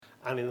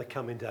and in the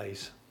coming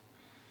days.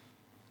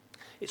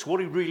 It's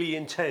what he really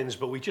intends,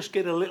 but we just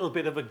get a little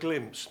bit of a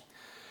glimpse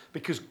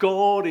because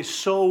God is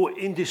so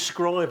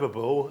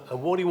indescribable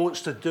and what he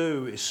wants to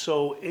do is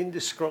so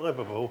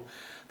indescribable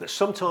that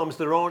sometimes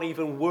there aren't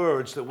even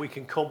words that we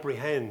can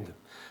comprehend.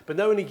 But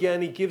now and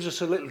again, he gives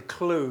us a little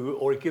clue,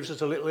 or he gives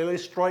us a little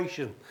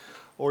illustration,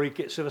 or he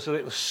gives us a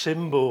little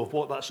symbol of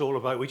what that's all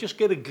about. We just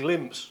get a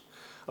glimpse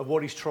of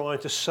what he's trying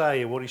to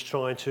say and what he's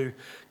trying to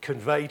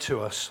convey to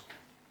us.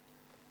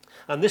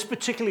 And this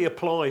particularly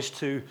applies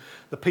to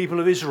the people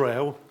of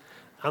Israel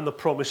and the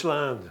Promised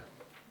Land.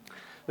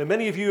 Now,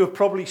 many of you have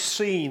probably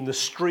seen the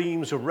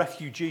streams of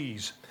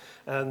refugees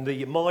and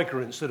the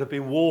migrants that have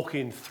been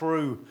walking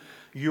through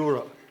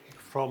Europe,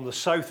 from the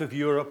south of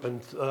Europe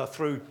and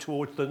through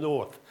towards the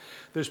north.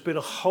 There's been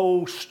a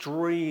whole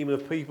stream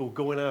of people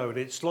going out.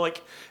 It's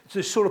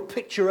this sort of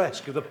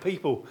picturesque of the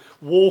people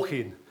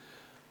walking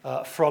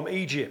from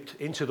Egypt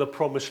into the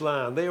Promised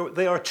Land.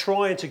 They are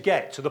trying to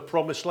get to the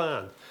Promised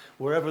Land,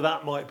 wherever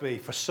that might be.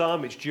 For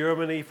some, it's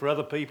Germany. For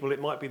other people, it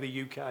might be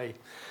the UK.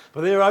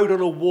 But they're out on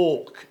a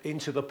walk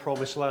into the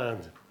Promised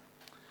Land.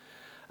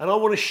 And I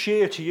want to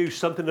share to you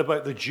something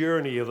about the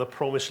journey of the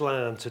Promised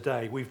Land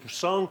today. We've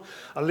sung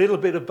a little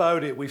bit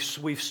about it.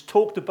 We've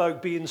talked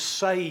about being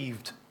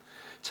saved,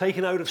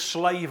 taken out of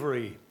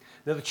slavery.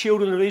 Now, the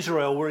children of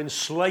Israel were in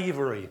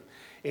slavery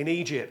in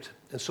Egypt.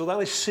 And so that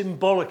is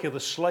symbolic of the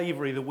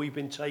slavery that we've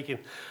been taken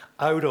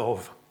out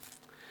of.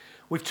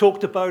 We've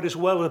talked about as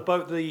well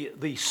about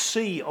the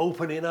sea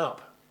opening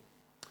up.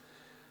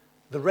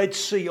 The Red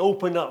Sea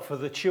opened up for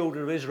the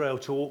children of Israel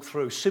to walk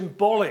through.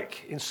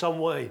 Symbolic in some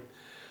way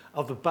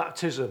of the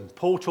baptism.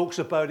 Paul talks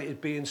about it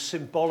being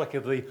symbolic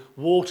of the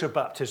water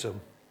baptism.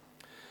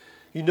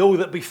 You know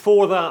that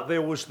before that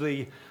there was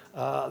the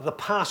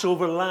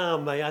Passover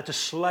lamb. They had to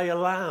slay a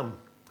lamb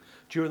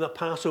during the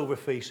Passover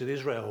feast in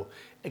Israel.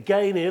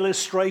 Again, an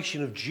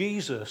illustration of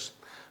Jesus,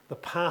 the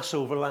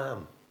Passover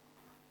lamb.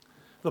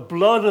 The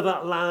blood of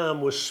that lamb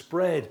was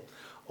spread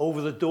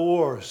over the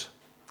doors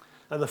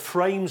and the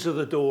frames of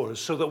the doors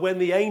so that when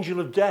the angel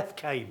of death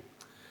came,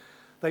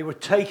 they were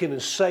taken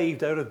and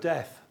saved out of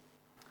death.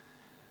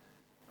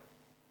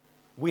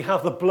 We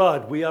have the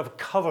blood, we are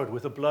covered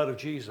with the blood of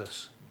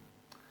Jesus.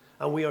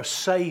 And we are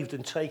saved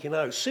and taken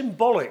out.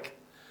 Symbolic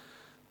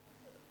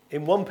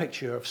in one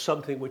picture of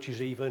something which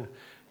is even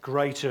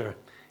greater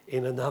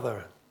in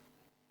another.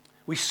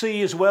 We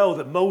see as well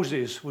that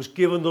Moses was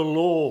given the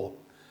law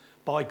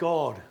by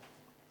God.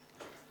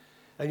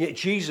 And yet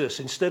Jesus,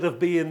 instead of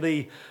being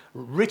the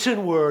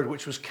written word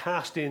which was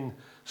cast in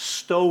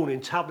stone,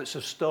 in tablets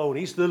of stone,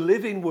 he's the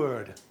living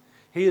word.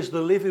 He is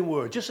the living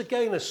word. Just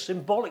again, a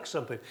symbolic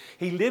something.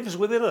 He lives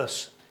within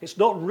us. It's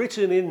not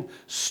written in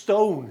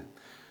stone,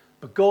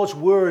 but God's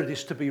word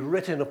is to be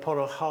written upon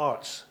our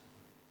hearts.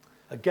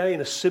 Again,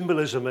 a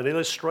symbolism, an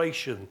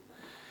illustration.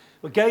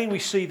 Again, we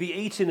see the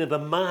eating of the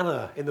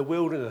manna in the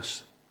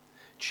wilderness.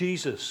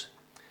 Jesus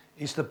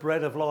is the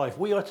bread of life.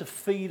 We are to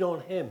feed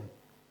on him.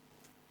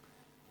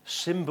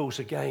 Symbols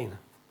again.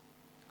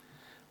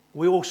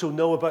 We also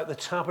know about the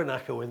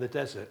tabernacle in the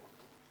desert,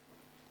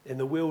 in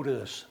the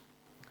wilderness.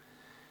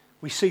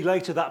 We see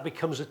later that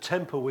becomes a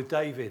temple with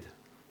David.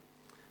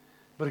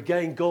 But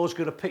again, God's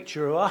got a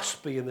picture of us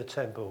being the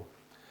temple,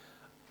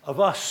 of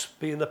us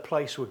being the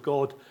place where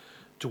God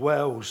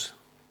dwells.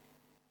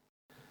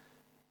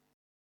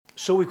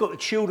 So we've got the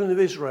children of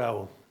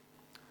Israel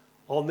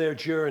on their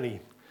journey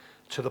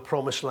to the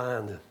Promised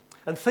Land.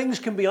 And things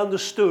can be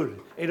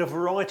understood in a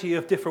variety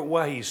of different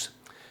ways.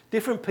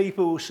 Different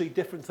people will see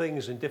different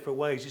things in different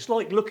ways. It's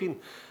like looking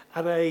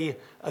at a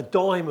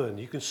diamond.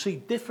 You can see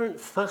different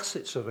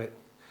facets of it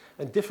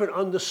and different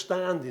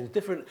understandings,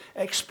 different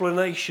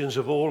explanations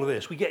of all of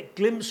this. We get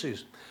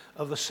glimpses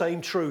of the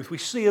same truth. We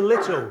see a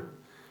little,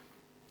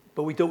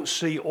 but we don't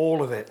see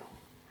all of it.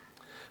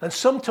 And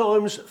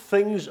sometimes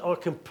things are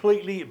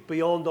completely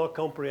beyond our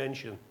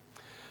comprehension.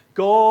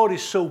 God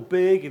is so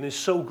big and is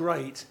so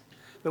great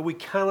that we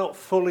cannot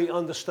fully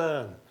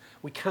understand.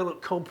 We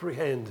cannot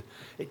comprehend.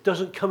 It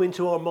doesn't come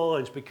into our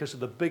minds because of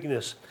the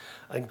bigness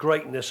and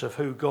greatness of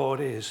who God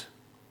is.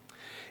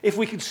 If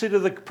we consider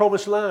the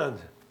Promised Land,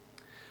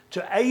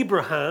 to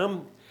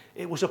Abraham,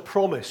 it was a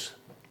promise.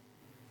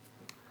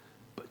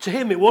 But to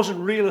him, it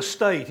wasn't real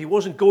estate. He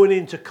wasn't going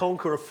in to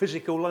conquer a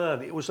physical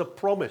land. It was a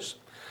promise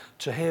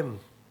to him.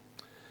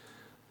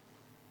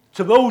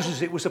 To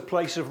Moses, it was a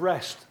place of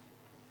rest.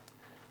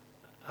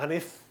 And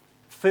if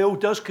Phil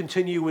does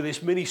continue with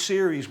this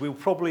mini-series, we'll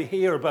probably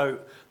hear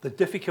about the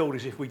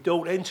difficulties if we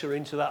don't enter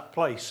into that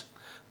place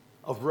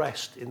of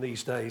rest in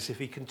these days, if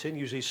he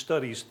continues his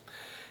studies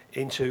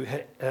into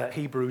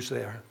Hebrews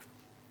there.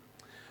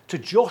 To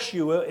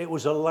Joshua, it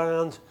was a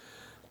land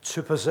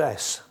to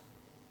possess.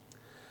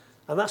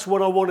 And that's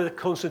what I wanted to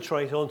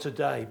concentrate on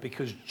today,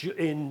 because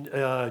in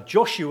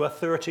Joshua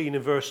 13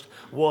 and verse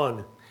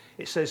 1,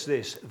 it says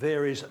this: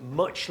 there is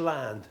much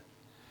land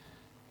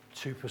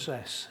to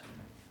possess.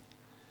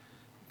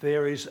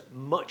 There is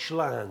much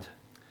land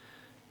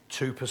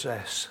to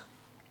possess.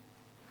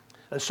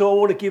 And so I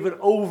want to give an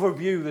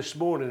overview this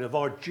morning of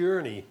our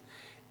journey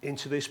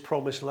into this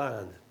promised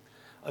land,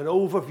 an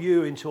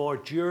overview into our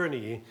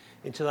journey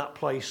into that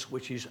place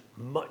which is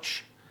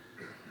much,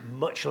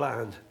 much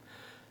land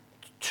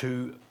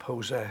to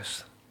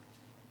possess.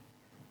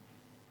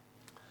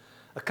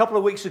 A couple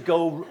of weeks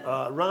ago,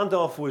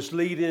 Randolph was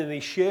leading and he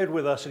shared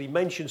with us and he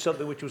mentioned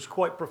something which was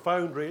quite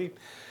profound really,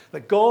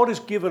 that God has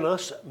given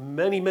us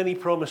many, many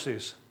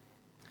promises,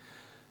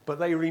 but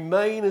they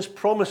remain as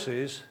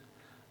promises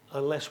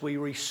unless we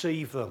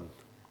receive them.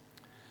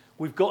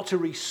 We've got to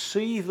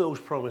receive those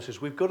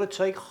promises. We've got to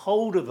take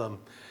hold of them.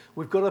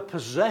 We've got to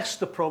possess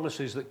the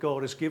promises that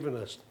God has given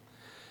us.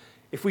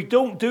 If we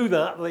don't do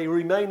that, they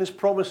remain as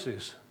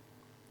promises.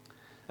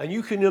 And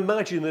you can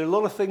imagine that a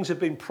lot of things have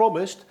been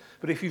promised,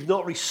 but if you've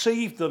not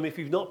received them, if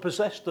you've not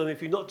possessed them,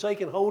 if you've not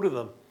taken hold of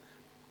them,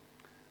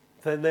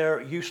 then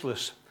they're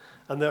useless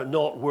and they're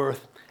not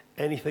worth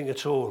anything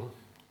at all.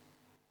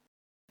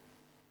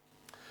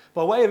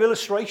 By way of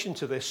illustration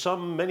to this,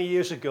 many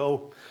years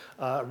ago,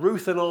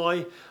 Ruth and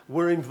I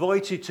were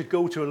invited to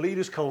go to a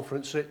leaders'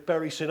 conference at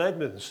Bury St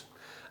Edmunds.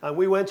 And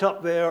we went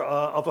up there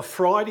of a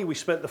Friday. We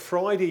spent the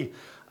Friday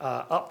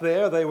up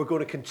there. They were going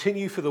to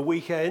continue for the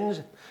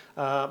weekend.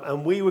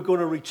 And we were going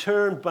to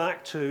return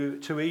back to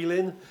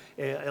Ealing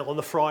on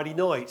the Friday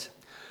night.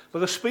 But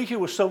the speaker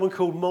was someone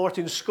called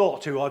Martin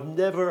Scott, who I've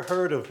never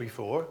heard of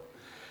before.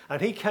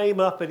 And he came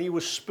up and he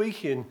was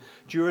speaking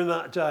during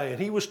that day.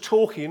 And he was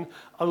talking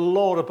a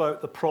lot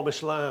about the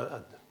promised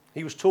land.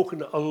 He was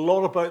talking a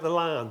lot about the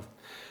land.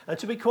 And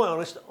to be quite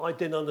honest, I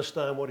didn't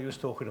understand what he was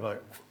talking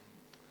about.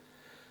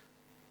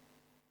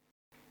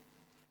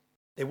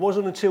 It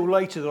wasn't until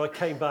later that I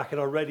came back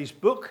and I read his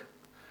book,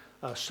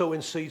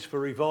 Sowing Seeds for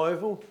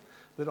Revival,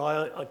 that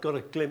I got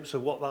a glimpse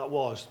of what that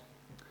was.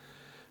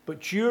 But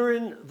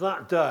during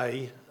that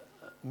day,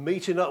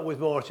 meeting up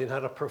with Martin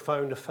had a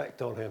profound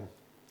effect on him,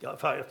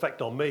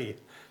 effect on me.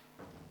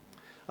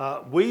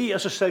 We,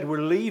 as I said,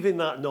 were leaving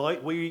that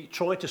night. We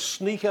tried to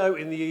sneak out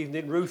in the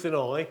evening, Ruth and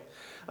I.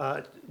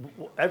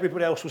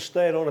 Everybody else was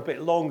staying on a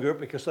bit longer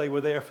because they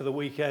were there for the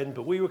weekend,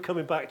 but we were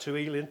coming back to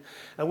Ealing,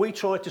 and we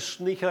tried to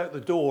sneak out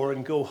the door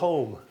and go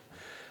home.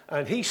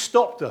 And he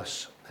stopped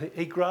us.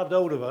 He grabbed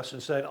hold of us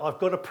and said, "I've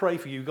got to pray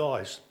for you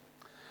guys."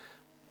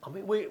 I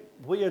mean,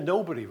 we are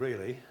nobody,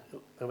 really.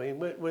 I mean,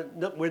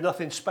 we're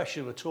nothing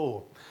special at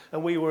all.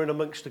 And we were in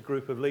amongst a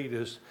group of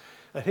leaders.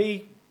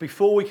 And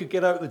before we could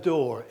get out the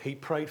door, he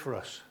prayed for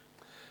us.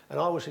 And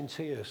I was in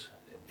tears.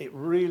 It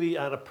really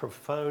had a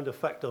profound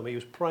effect on me. He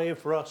was praying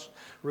for us,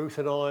 Ruth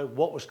and I,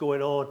 what was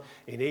going on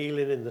in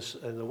Ealing in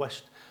the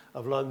west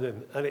of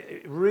London. And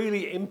it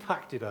really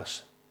impacted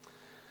us.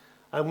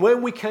 And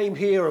when we came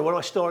here and when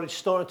I started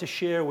to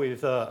share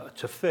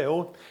to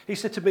Phil, he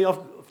said to me,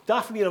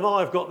 Daphne and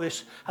I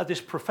had this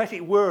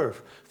prophetic word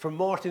from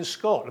Martin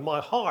Scott, and my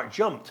heart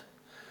jumped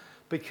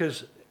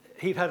because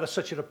he'd had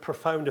such a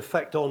profound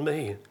effect on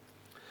me.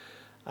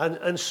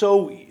 And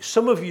so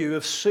some of you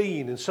have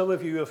seen and some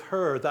of you have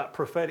heard that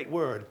prophetic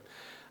word.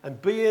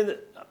 And being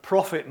a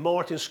prophet,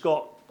 Martin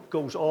Scott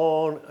goes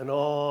on and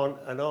on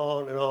and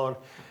on and on.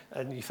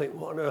 And you think,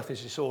 what on earth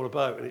is this all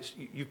about? And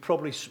you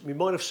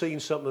might have seen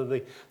some of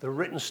the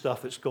written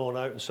stuff that's gone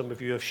out, and some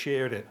of you have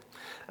shared it.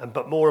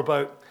 But more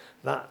about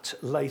that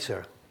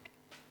later.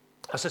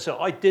 As I said,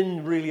 I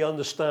didn't really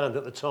understand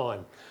at the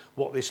time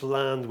what this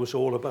land was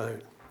all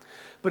about.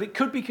 But it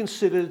could be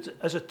considered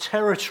as a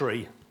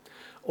territory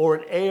or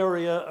an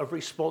area of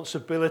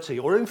responsibility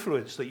or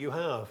influence that you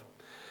have.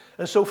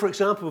 And so, for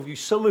example,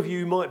 some of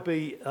you might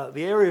be,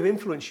 the area of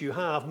influence you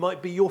have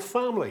might be your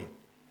family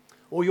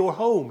or your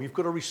home. You've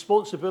got a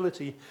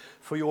responsibility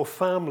for your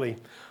family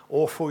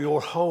or for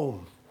your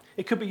home.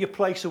 It could be your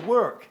place of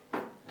work.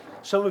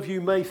 Some of you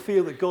may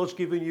feel that God's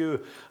given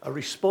you a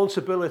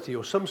responsibility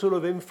or some sort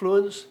of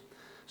influence,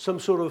 some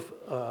sort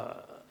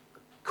of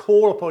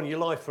call upon your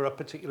life for a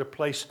particular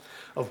place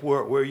of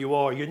work where you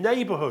are. Your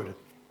neighborhood.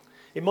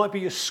 It might be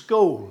your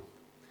school.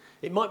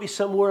 It might be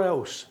somewhere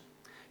else.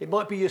 It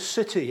might be your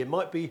city. It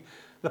might be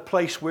the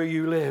place where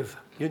you live.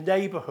 Your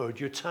neighborhood,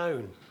 your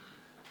town.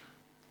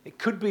 It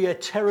could be a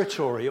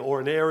territory or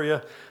an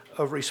area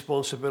of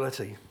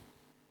responsibility.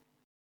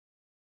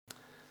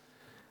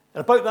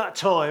 And about that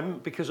time,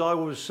 because I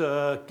was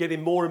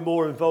getting more and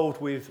more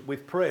involved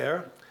with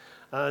prayer,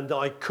 and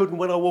I couldn't,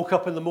 when I woke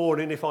up in the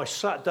morning, if I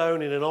sat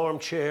down in an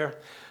armchair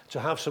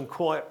to have some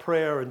quiet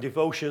prayer and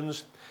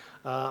devotions,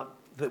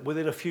 that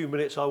within a few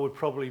minutes I would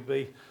probably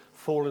be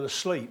falling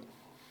asleep.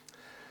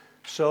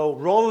 So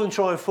rather than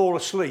try and fall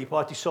asleep,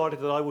 I decided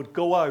that I would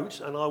go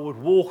out and I would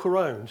walk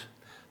around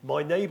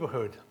my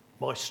neighborhood,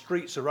 my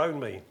streets around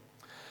me.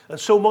 And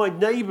so my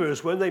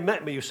neighbors, when they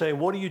met me, were saying,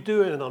 "What are you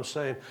doing?" And I'm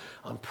saying,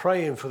 "I'm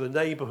praying for the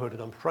neighborhood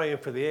and I'm praying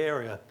for the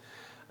area."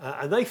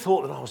 And they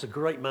thought that I was a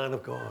great man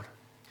of God.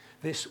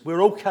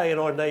 We're okay in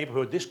our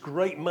neighborhood. This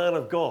great man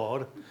of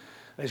God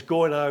is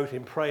going out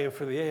and praying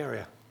for the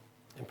area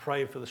and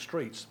praying for the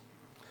streets.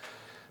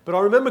 But I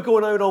remember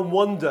going out on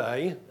one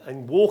day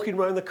and walking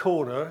around the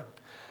corner,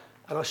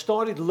 and I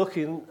started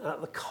looking at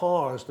the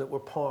cars that were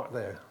parked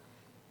there.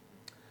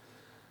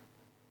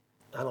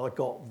 And I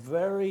got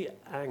very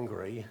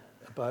angry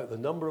about the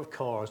number of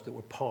cars that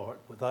were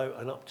parked without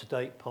an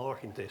up-to-date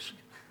parking disc.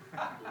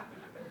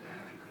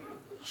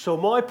 So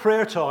my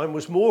prayer time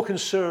was more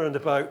concerned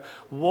about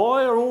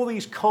why are all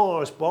these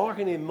cars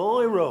parking in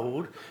my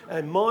road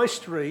and my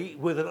street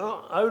with an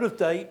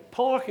out-of-date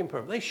parking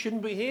permit? They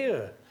shouldn't be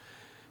here.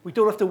 We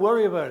don't have to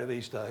worry about it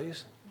these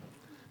days.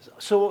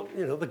 So,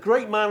 the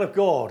great man of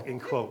God, in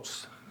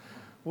quotes,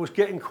 was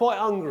getting quite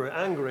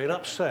angry and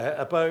upset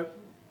about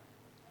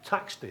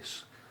tax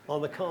discs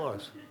on the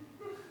cars.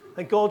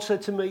 And God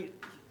said to me,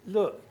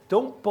 look,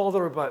 don't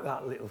bother about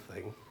that little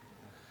thing.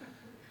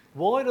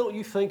 Why don't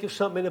you think of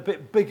something a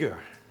bit bigger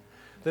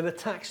than a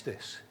tax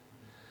disc?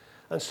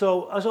 And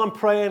so as I'm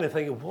praying and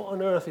thinking, what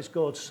on earth is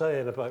God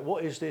saying about,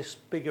 what is this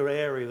bigger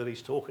area that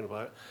he's talking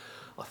about?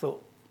 I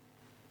thought,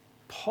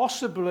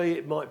 possibly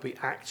it might be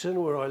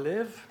Acton where I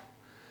live.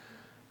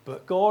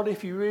 But God,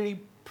 if you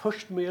really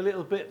pushed me a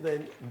little bit,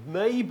 then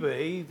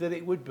maybe that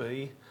it would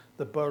be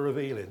the Borough of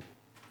Ealing.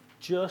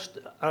 Just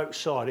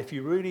outside, if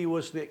you really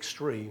was the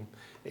extreme,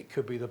 it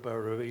could be the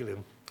Borough of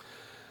Ealing.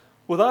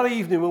 Well, that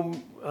evening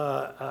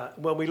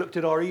when we looked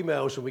at our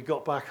emails and we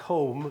got back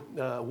home,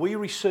 we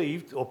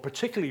received, or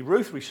particularly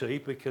Ruth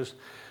received, because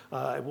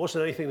it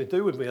wasn't anything to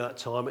do with me at that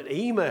time, an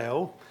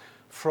email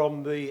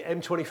from the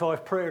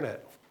M25 PrayerNet.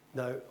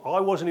 Now,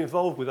 I wasn't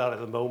involved with that at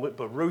the moment,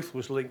 but Ruth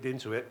was linked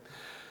into it.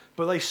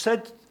 But they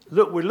said,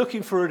 look, we're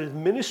looking for an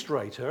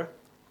administrator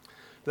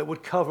that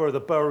would cover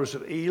the boroughs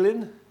of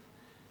Ealing,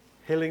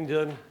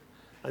 Hillingdon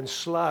and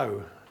Slough.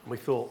 And we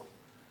thought,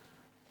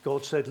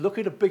 God said, look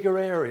at a bigger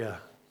area.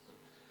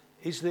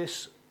 Is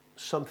this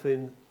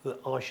something that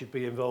I should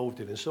be involved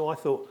in? And so I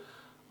thought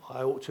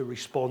I ought to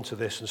respond to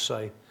this and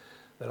say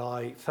that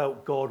I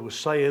felt God was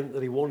saying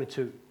that he wanted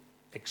to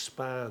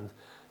expand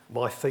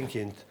my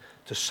thinking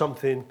to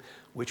something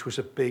which was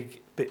a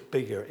bit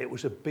bigger. It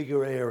was a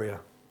bigger area.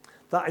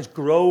 That has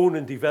grown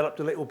and developed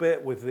a little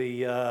bit with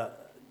the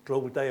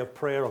Global Day of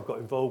Prayer. I've got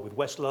involved with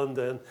West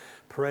London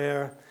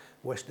Prayer,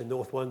 West and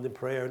North London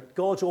Prayer.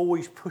 God's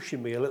always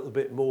pushing me a little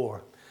bit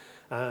more.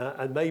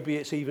 And maybe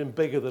it's even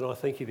bigger than I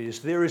think it is.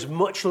 There is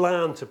much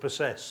land to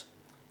possess.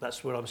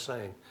 That's what I'm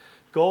saying.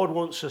 God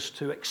wants us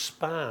to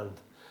expand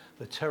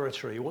the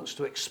territory. He wants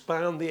to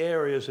expand the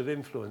areas of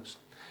influence.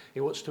 He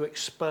wants to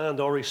expand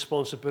our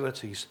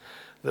responsibilities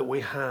that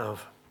we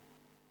have.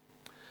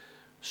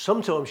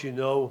 Sometimes,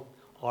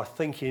 our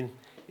thinking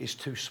is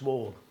too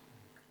small.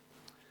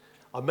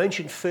 I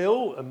mentioned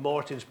Phil and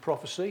Martin's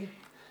prophecy.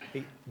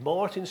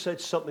 Martin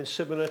said something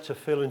similar to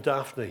Phil and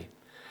Daphne.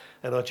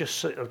 And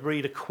I'll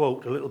read a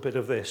quote, a little bit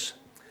of this.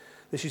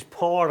 This is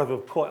part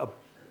of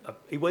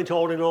he went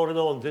on and on and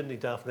on, didn't he,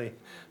 Daphne,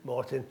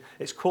 Martin?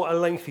 It's quite a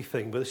lengthy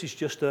thing, but this is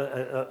just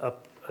a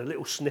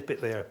little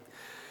snippet there.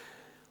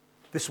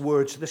 This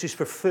is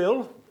for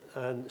Phil,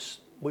 and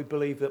we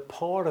believe that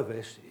part of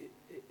this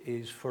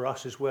is for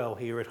us as well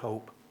here at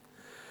Hope.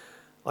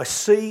 I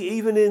see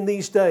even in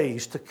these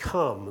days to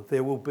come,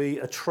 there will be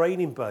a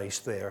training base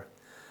there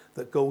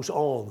that goes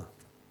on.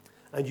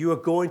 And you are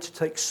going to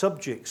take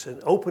subjects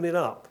and open it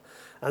up.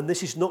 And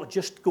this is not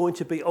just going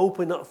to be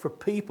open up for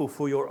people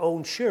for your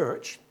own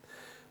church,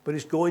 but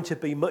it's going to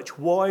be much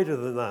wider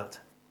than that.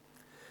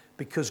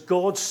 Because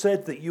God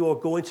said that you are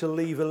going to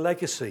leave a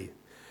legacy.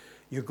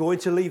 You're going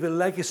to leave a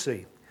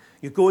legacy.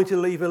 You're going to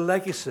leave a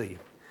legacy.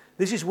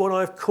 This is what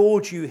I've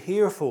called you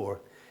here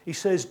for. He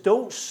says,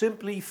 don't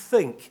simply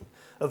think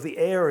of the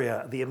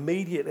area, the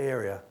immediate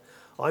area.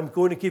 I'm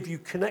going to give you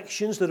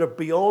connections that are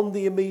beyond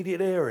the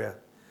immediate area.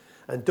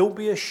 And don't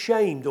be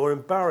ashamed or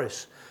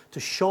embarrassed to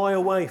shy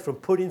away from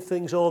putting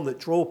things on that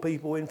draw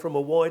people in from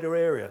a wider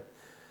area.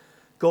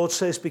 God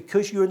says,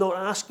 because you're not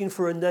asking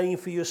for a name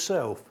for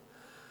yourself,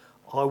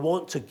 I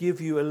want to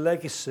give you a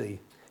legacy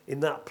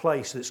in that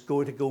place that's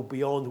going to go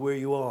beyond where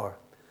you are.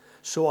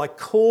 So I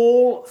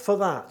call for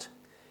that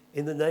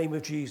in the name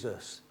of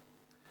Jesus.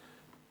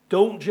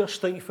 Don't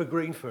just think for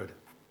Greenford.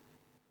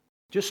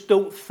 Just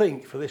don't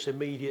think for this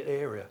immediate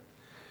area.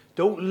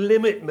 Don't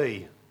limit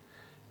me.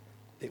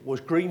 It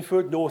was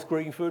Greenford, North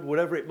Greenford,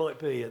 whatever it might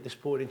be at this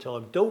point in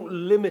time. Don't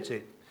limit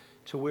it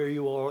to where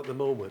you are at the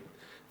moment.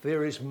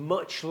 There is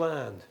much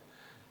land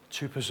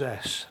to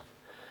possess.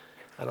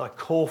 And I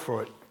call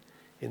for it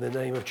in the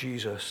name of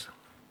Jesus.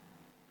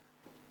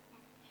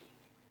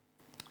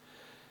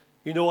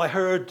 I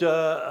heard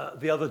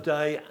the other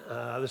day,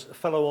 there's a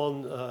fellow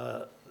on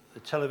the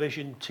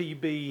television,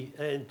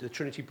 TBN, the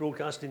Trinity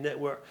Broadcasting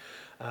Network,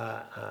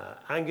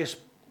 Angus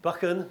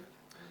Buchan.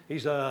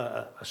 He's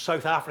a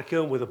South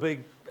African with a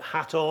big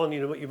hat on.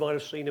 You might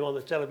have seen him on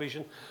the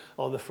television,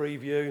 on the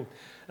Freeview.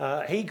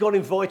 He got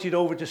invited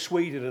over to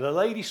Sweden, and a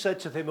lady said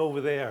to him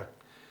over there,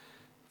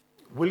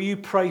 will you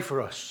pray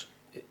for us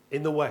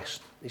in the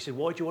West? He said,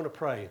 why do you want to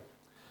pray?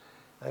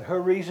 And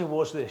her reason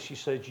was this. She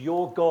said,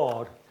 your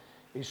God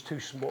is too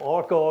small.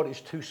 Our God is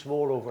too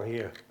small over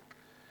here.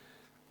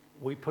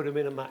 We put him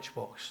in a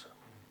matchbox.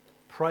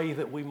 Pray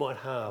that we might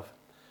have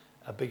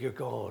a bigger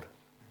God.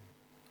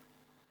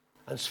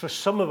 And for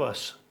some of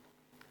us,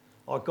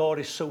 our God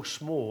is so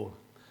small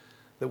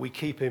that we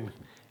keep him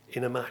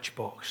in a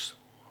matchbox.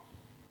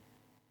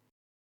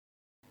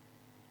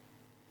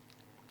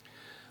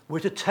 We're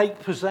to take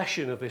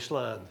possession of this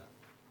land.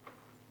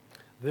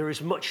 There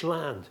is much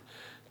land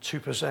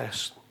to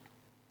possess.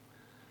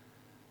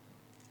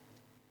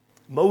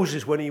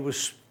 Moses, when he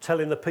was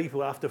telling the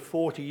people after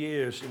 40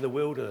 years in the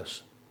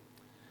wilderness,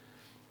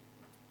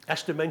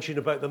 Esther mentioned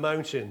about the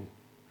mountain.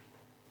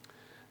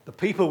 The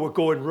people were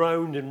going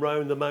round and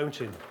round the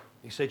mountain.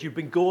 He said, you've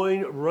been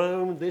going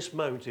round this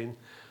mountain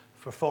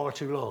for far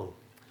too long.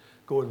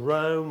 Going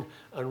round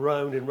and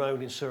round and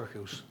round in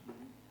circles.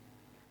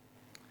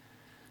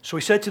 So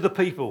he said to the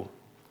people,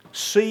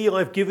 see,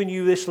 I've given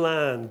you this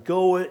land.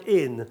 Go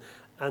in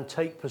and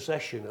take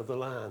possession of the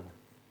land.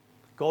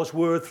 God's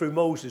word through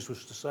Moses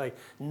was to say,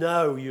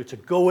 no, you're to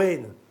go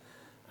in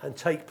and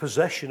take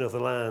possession of the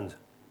land.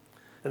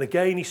 And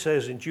again he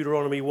says in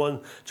Deuteronomy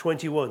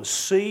 1:21,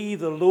 see,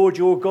 the Lord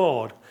your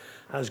God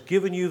has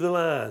given you the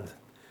land.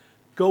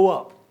 Go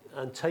up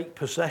and take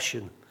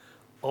possession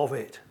of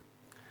it.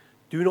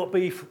 Do not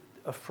be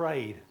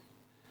afraid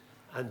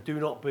and do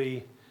not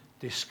be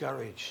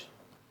discouraged.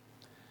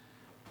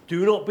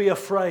 Do not be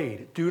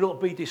afraid, do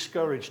not be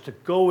discouraged to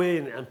go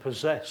in and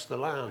possess the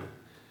land.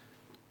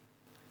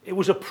 It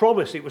was a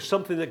promise, it was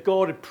something that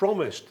God had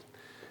promised,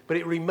 but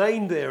it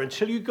remained there.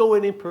 Until you go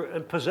in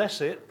and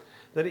possess it,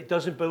 then it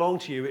doesn't belong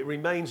to you. It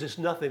remains as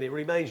nothing. It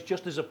remains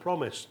just as a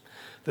promise.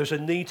 There's a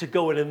need to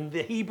go in. And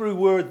the Hebrew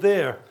word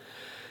there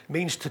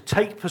means to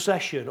take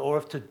possession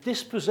or to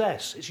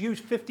dispossess. It's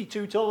used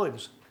 52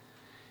 times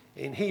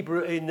in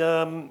Hebrew,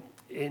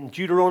 in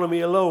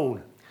Deuteronomy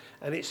alone.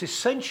 And its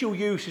essential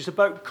use is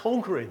about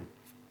conquering.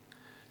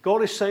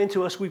 God is saying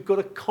to us, we've got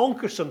to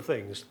conquer some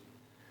things.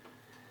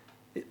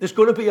 There's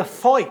going to be a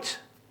fight.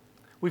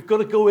 We've got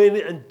to go in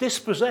and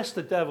dispossess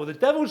the devil. The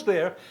devil's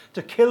there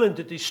to kill and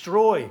to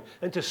destroy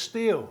and to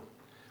steal.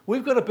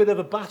 We've got a bit of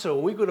a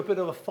battle. We've got a bit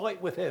of a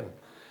fight with him.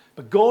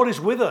 But God is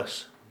with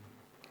us.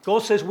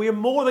 God says we are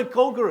more than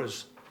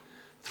conquerors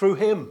through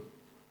him.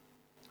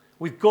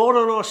 With God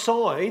on our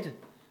side,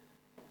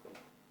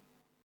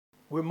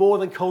 we're more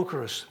than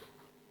conquerors.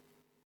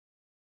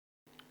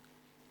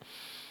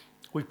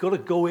 We've got to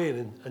go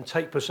in and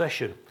take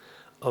possession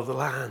of the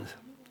land.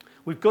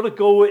 We've got to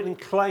go in and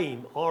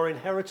claim our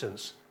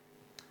inheritance.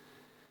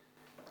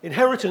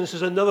 Inheritance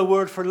is another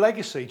word for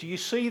legacy. Do you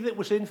see that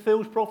was in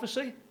Phil's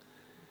prophecy?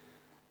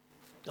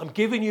 I'm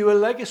giving you a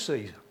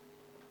legacy.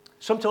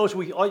 Sometimes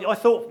I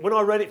thought, when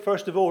I read it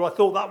first of all, I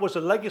thought that was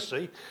a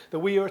legacy that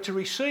we are to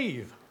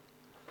receive.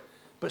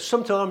 But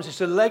sometimes it's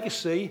a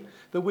legacy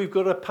that we've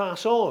got to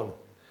pass on.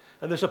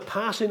 And there's a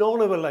passing on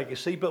of a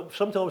legacy, but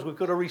sometimes we've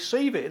got to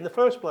receive it in the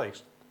first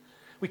place.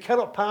 We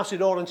cannot pass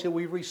it on until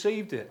we've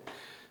received it.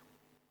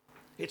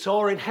 It's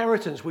our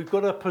inheritance. We've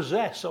got to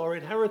possess our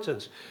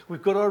inheritance.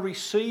 We've got to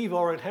receive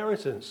our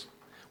inheritance.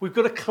 We've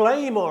got to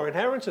claim our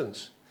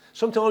inheritance.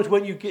 Sometimes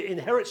when you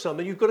inherit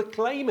something, you've got to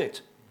claim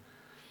it.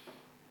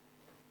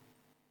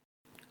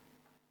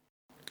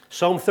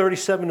 Psalm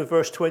 37 and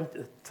verse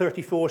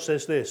 34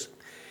 says this,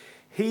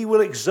 he will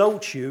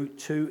exalt you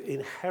to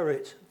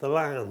inherit the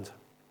land.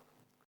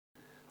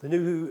 The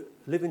New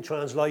Living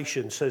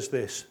Translation says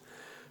this,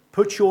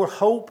 put your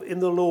hope in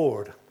the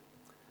Lord.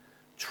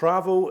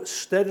 Travel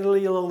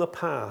steadily along the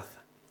path.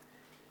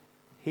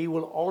 He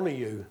will honor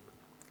you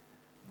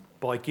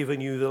by giving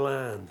you the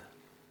land.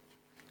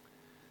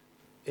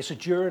 It's a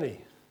journey.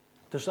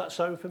 Does that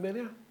sound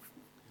familiar?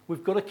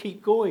 We've got to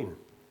keep going.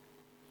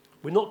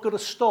 We're not going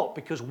to stop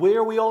because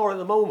where we are at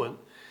the moment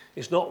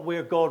is not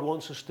where God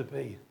wants us to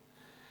be.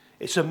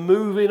 It's a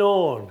moving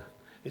on.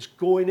 It's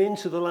going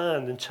into the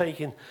land and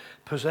taking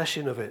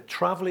possession of it,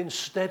 traveling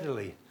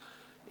steadily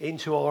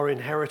into our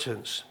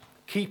inheritance,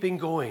 keeping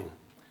going.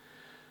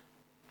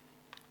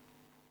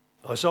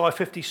 Isaiah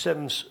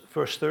 57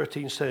 verse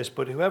 13 says,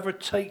 but whoever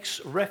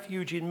takes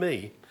refuge in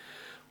me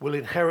will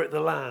inherit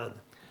the land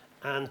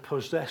and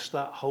possess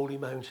that holy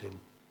mountain.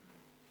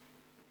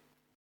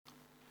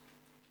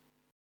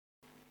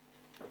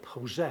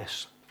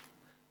 Possess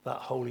that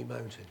holy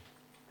mountain.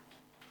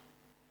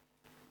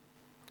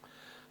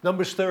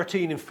 Numbers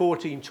 13 and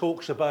 14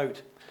 talks about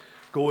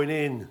going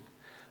in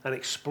and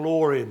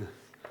exploring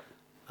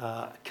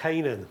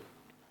Canaan.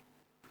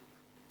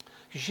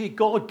 You see,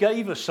 God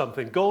gave us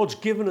something. God's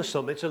given us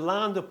something. It's a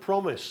land of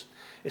promise.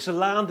 It's a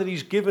land that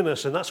he's given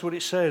us, and that's what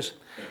it says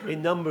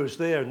in Numbers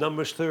there,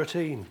 Numbers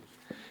 13.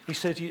 He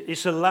said,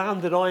 it's a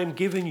land that I am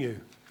giving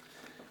you.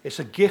 It's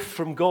a gift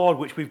from God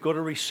which we've got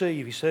to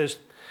receive. He says,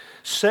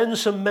 send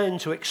some men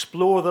to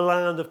explore the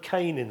land of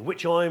Canaan,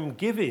 which I am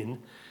giving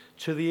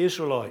to the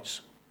Israelites.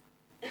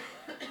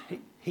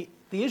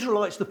 The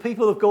Israelites, the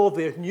people of God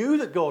there, knew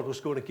that God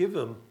was going to give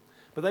them,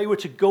 but they were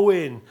to go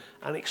in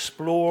and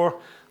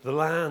explore the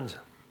land.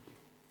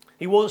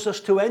 He wants us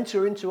to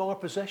enter into our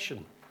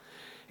possession.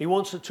 He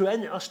wants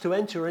us to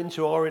enter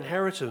into our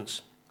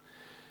inheritance.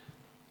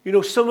 You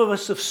know, some of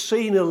us have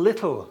seen a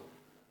little,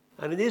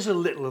 and it is a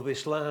little of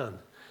this land.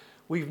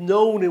 We've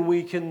known and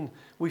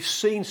we've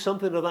seen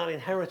something of that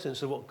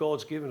inheritance of what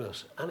God's given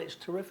us, and it's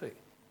terrific.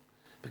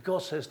 But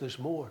God says there's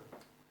more.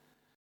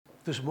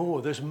 There's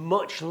more. There's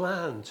much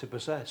land to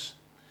possess.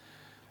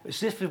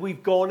 It's as if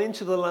we've gone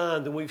into the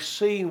land and we've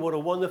seen what a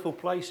wonderful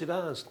place it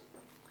has.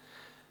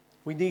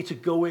 We need to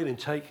go in and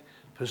take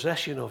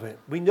possession of it.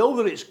 We know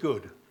that it's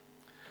good.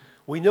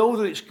 We know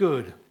that it's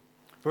good.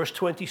 Verse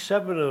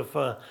 27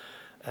 of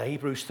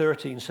Hebrews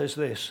 13 says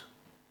this.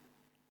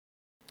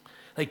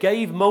 They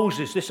gave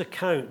Moses this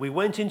account. We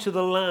went into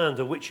the land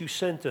of which you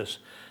sent us,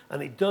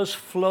 and it does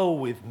flow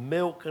with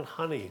milk and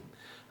honey.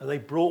 And they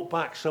brought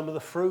back some of the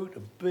fruit,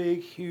 a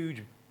big,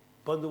 huge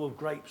bundle of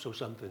grapes or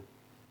something.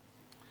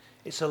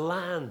 It's a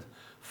land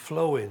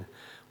flowing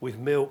with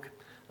milk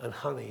and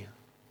honey.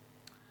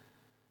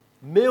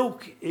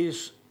 Milk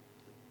is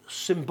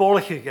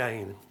symbolic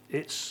again.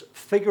 It's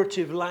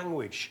figurative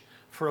language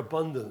for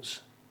abundance.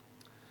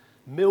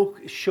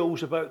 Milk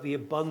shows about the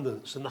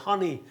abundance, and the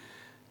honey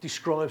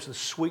describes the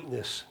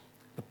sweetness,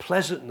 the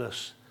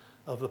pleasantness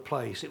of the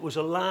place. It was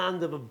a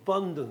land of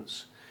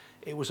abundance.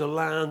 It was a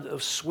land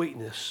of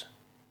sweetness.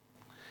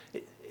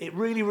 It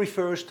really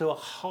refers to a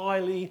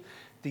highly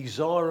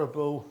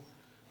desirable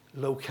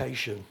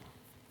location.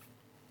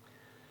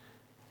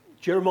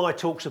 Jeremiah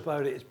talks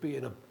about it as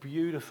being a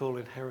beautiful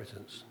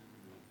inheritance.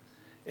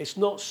 It's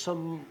not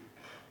some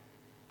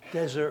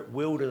desert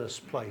wilderness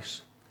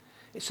place.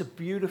 It's a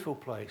beautiful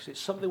place.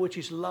 It's something which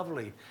is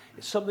lovely.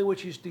 It's something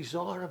which is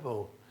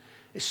desirable.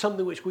 It's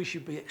something which we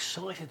should be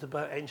excited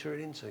about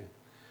entering into.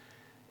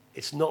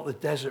 It's not the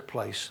desert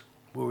place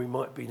where we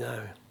might be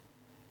now.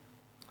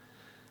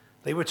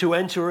 They were to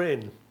enter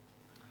in.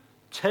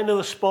 10 of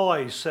the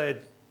spies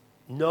said,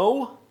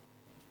 no,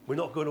 we're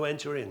not going to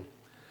enter in.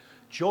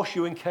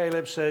 Joshua and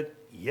Caleb said,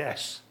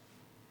 yes.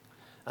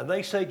 And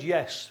they said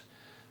yes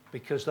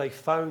because they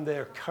found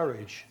their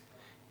courage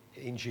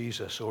in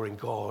Jesus or in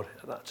God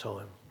at that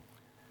time.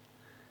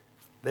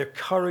 Their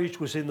courage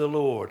was in the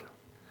Lord.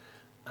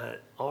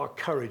 Our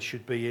courage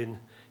should be in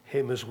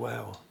him as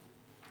well.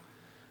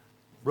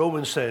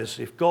 Romans says,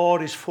 if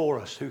God is for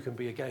us, who can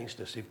be against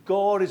us? If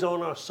God is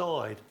on our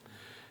side,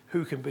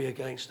 who can be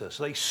against us?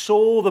 They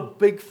saw the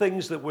big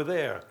things that were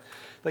there.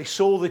 They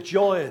saw the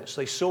giants.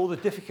 They saw the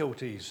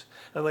difficulties.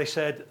 And they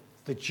said,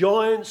 the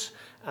giants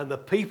and the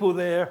people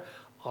there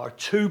are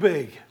too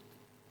big.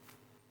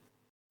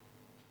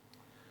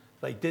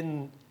 They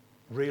didn't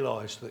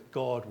realize that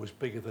God was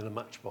bigger than a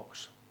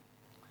matchbox.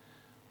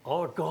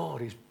 Our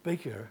God is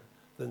bigger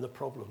than the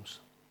problems.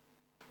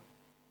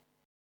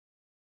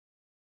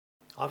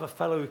 I have a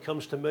fellow who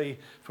comes to me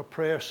for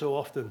prayer so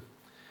often,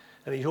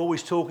 and he's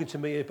always talking to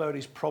me about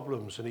his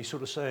problems, and he's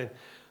sort of saying,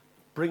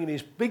 bringing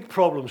his big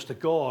problems to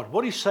God.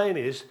 What he's saying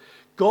is,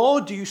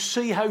 God, do you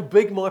see how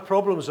big my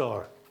problems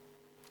are?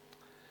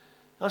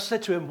 I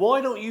said to him,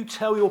 why don't you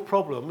tell your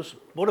problems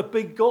what a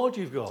big God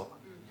you've got?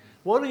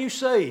 Why don't you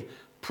say,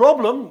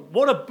 problem,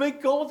 what a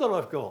big God that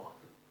I've got?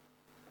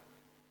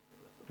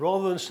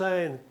 Rather than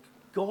saying,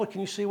 God, can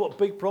you see what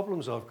big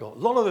problems I've got? A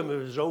lot of them are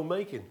his own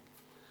making.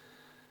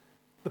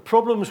 The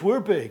problems were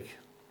big.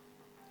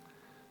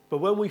 But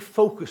when we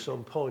focus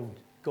upon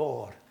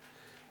God,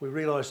 we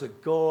realize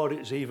that God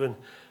is even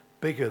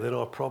bigger than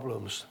our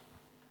problems.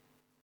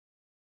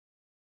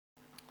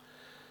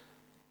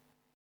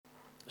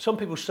 Some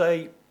people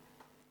say,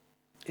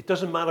 it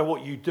doesn't matter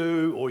what you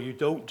do or you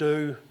don't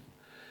do.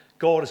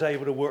 God is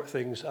able to work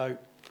things out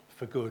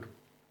for good.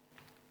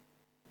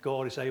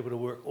 God is able to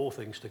work all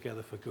things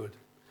together for good.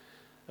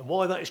 And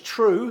why that is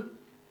true,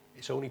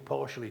 it's only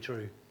partially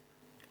true.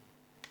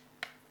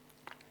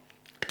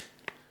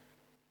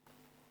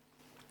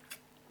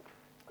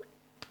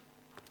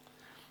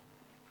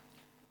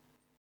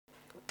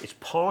 It's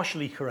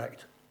partially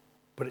correct,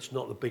 but it's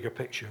not the bigger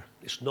picture.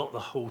 It's not the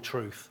whole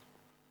truth.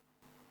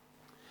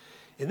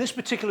 In this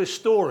particular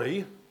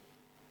story,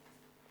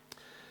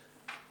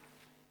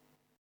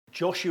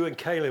 Joshua and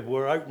Caleb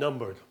were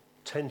outnumbered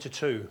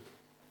 10-2.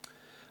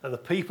 And the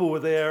people were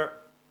there,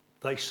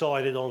 they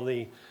sided on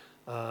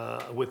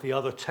with the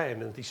other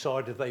 10 and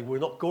decided they were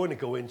not going to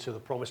go into the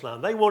promised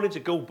land. They wanted to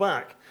go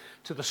back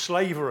to the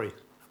slavery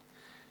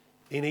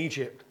in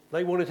Egypt.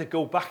 They wanted to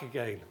go back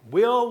again.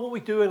 What are we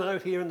doing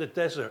out here in the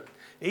desert?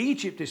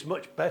 Egypt is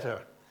much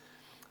better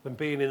than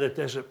being in a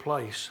desert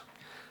place.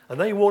 And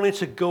they wanted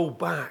to go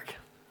back.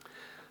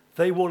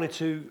 They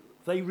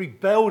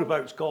rebelled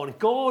about God. And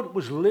God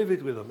was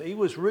livid with them. He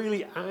was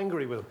really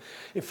angry with them.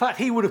 In fact,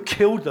 he would have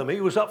killed them.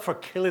 He was up for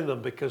killing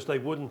them because they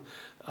wouldn't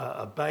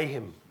obey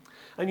him.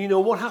 And you know,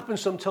 what happens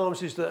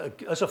sometimes is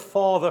that as a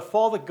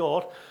Father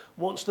God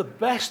wants the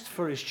best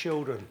for his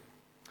children.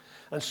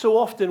 And so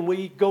often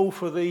we go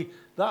for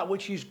that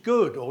which is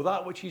good or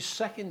that which is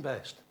second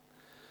best.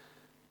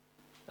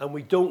 And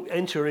we don't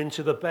enter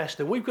into the best.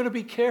 And we've got to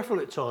be careful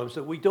at times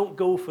that we don't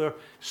go for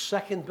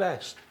second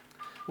best.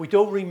 We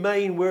don't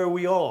remain where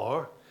we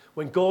are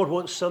when God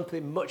wants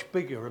something much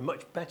bigger and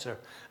much better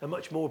and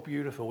much more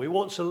beautiful. He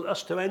wants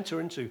us to enter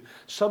into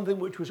something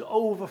which was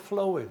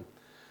overflowing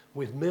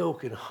with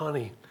milk and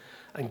honey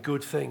and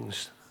good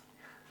things.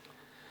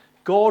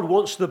 God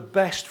wants the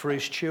best for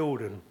his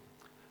children,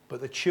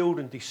 but the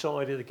children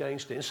decided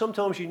against it. And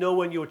sometimes, you know,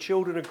 when your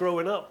children are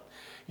growing up,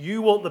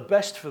 you want the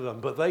best for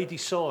them, but they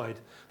decide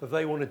that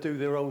they want to do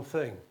their own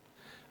thing.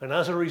 And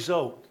as a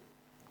result,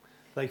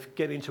 they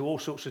get into all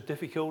sorts of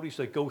difficulties.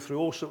 They go through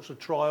all sorts of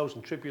trials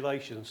and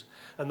tribulations.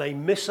 And they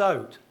miss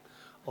out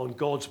on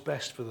God's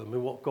best for them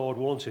and what God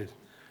wanted.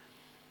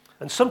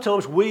 And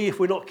sometimes we, if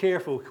we're not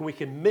careful, we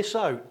can miss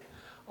out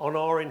on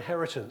our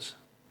inheritance.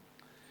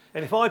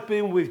 And if I'd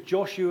been with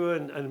Joshua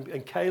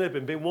and Caleb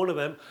and been one of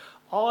them,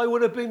 I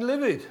would have been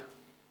livid.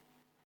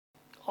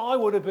 I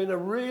would have been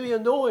really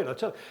annoyed, I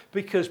tell you,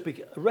 because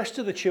the rest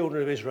of the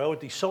children of Israel had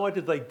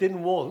decided they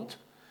didn't want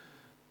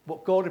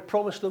what God had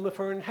promised them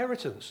for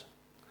inheritance.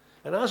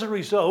 And as a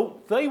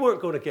result, they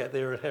weren't going to get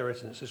their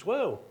inheritance as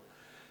well.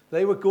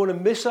 They were going to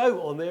miss out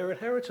on their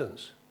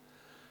inheritance.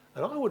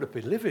 And I would have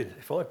been livid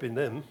if I'd been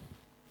them.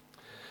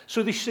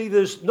 So you see,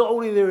 there's not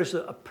only there is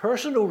a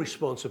personal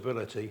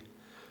responsibility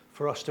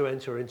for us to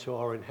enter into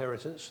our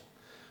inheritance,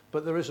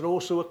 but there is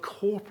also a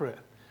corporate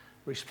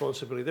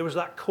responsibility. There was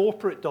that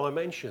corporate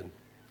dimension.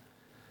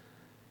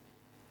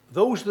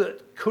 Those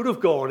that could have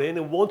gone in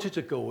and wanted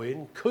to go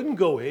in couldn't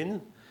go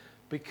in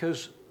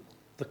because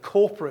the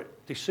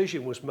corporate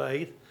decision was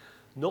made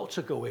not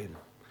to go in.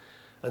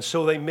 And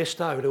so they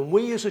missed out. And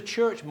we as a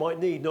church might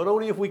need, not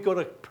only have we got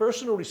a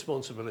personal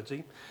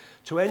responsibility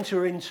to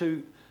enter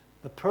into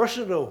the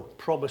personal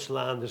promised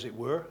land, as it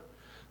were,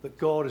 that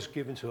God has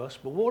given to us,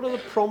 but what are the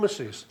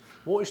promises?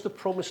 What is the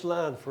promised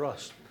land for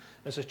us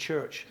as a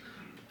church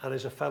and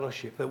as a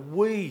fellowship that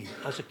we,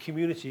 as a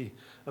community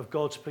of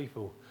God's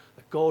people,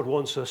 that God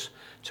wants us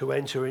to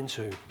enter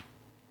into?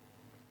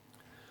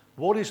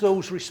 What is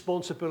those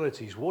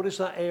responsibilities? What is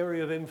that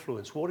area of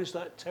influence? What is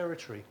that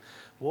territory?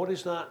 What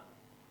is that,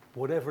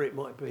 whatever it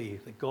might be,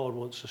 that God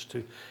wants us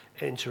to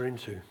enter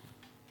into?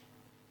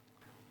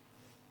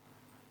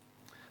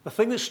 The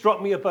thing that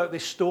struck me about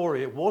this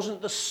story, it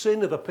wasn't the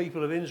sin of the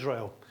people of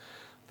Israel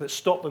that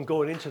stopped them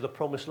going into the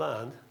promised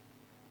land.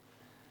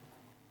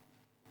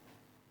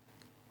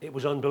 It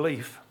was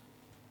unbelief.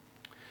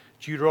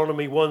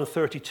 Deuteronomy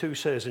 1:32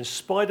 says, "In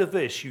spite of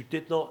this, you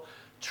did not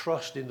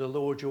trust in the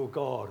Lord your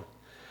God."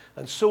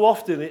 And so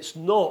often it's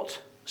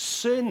not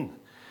sin.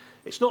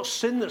 It's not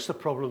sin that's the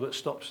problem that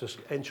stops us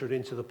entering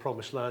into the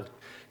promised land.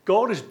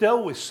 God has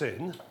dealt with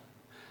sin.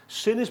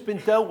 Sin has been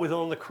dealt with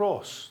on the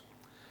cross.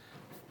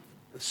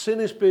 Sin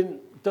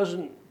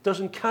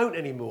doesn't count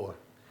anymore.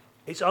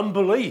 It's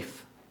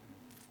unbelief.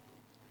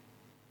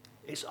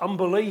 It's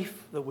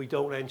unbelief that we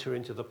don't enter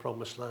into the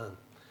promised land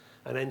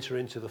and enter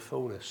into the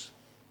fullness.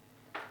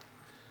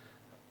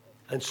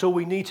 And so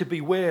we need to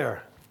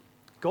beware.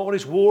 God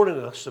is warning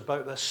us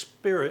about the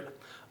spirit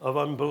of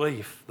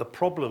unbelief, the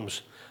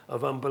problems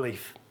of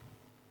unbelief.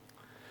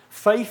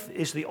 Faith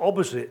is the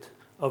opposite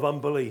of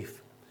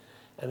unbelief,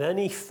 and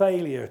any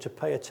failure to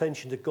pay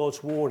attention to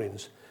God's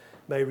warnings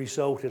may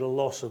result in a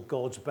loss of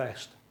God's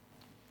best.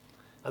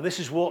 And this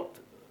is what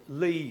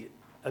Lee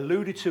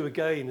alluded to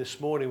again this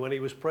morning when he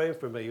was praying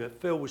for me.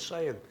 Phil was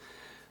saying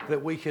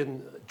that we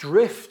can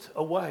drift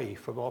away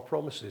from our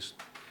promises.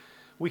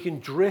 We can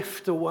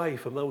drift away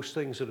from those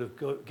things that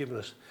have given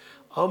us.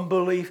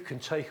 Unbelief can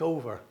take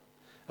over,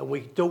 and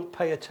we don't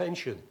pay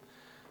attention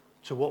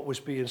to what was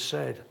being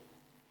said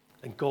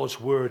and God's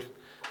word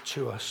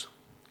to us.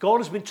 God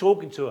has been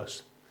talking to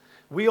us.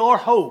 We are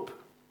hope.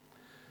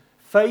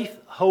 Faith,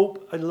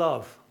 hope, and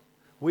love.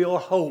 We are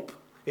hope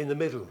in the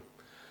middle.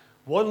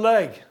 One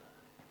leg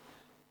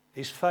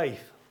is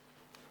faith.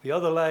 The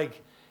other leg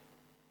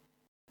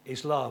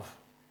is love.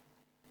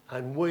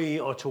 And we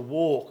are to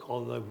walk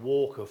on the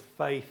walk of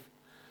faith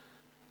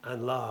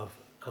and love.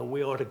 And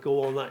we are to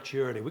go on that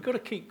journey. We've got to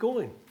keep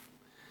going.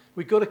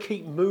 We've got to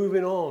keep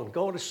moving on.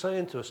 God is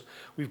saying to us,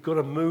 we've got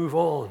to move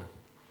on.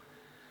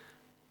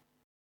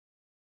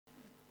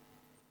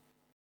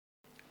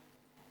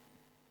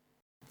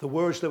 The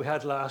words that we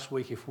had last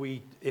week, if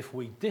we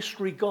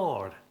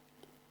disregard,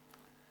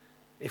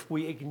 if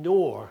we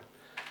ignore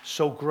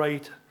so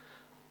great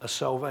a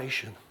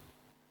salvation.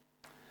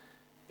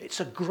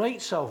 It's a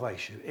great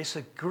salvation. It's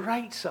a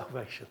great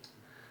salvation.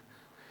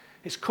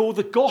 It's called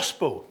the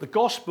gospel. The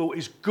gospel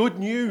is good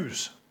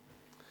news.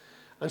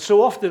 And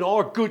so often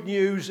our good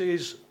news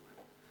is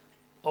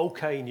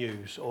okay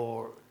news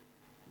or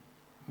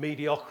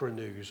mediocre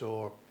news,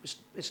 or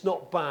it's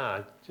not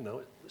bad,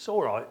 it's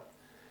all right.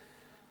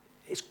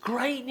 It's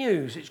great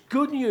news. It's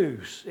good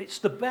news. It's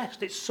the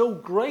best. It's so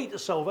great a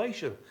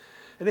salvation.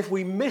 And if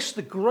we miss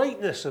the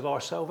greatness of our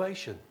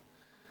salvation,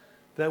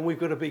 then we've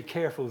got to be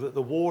careful that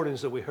the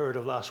warnings that we heard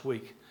of last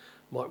week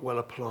might well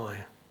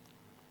apply.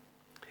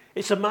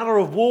 It's a matter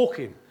of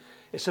walking.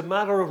 It's a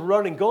matter of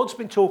running. God's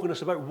been talking to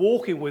us about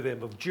walking with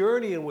him, of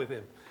journeying with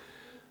him,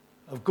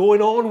 of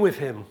going on with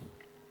him.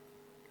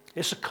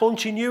 It's a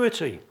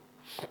continuity.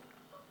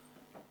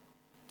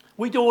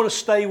 We don't want to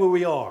stay where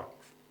we are.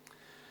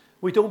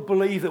 We don't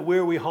believe that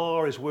where we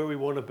are is where we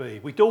want to be.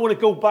 We don't want to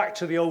go back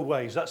to the old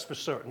ways, that's for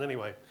certain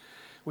anyway.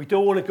 We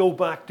don't want to go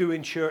back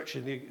doing church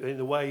in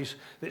the ways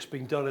that's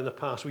been done in the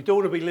past. We don't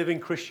want to be living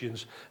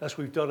Christians as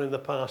we've done in the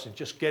past and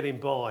just getting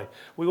by.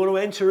 We want to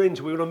enter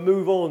into, we want to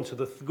move on to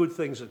the good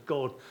things that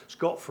God's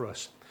got for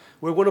us.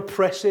 We want to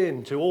press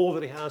in to all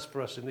that he has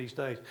for us in these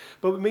days.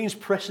 But it means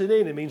pressing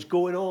in, it means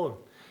going on.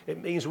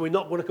 It means we're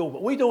not going to go,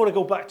 but we don't want to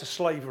go back to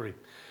slavery.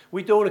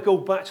 We don't want to go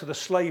back to the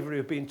slavery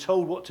of being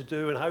told what to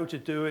do and how to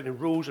do it and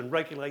rules and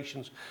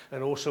regulations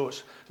and all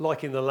sorts,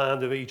 like in the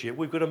land of Egypt.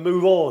 We've got to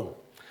move on.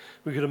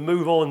 We've got to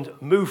move on,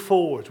 move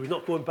forwards. We're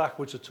not going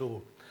backwards at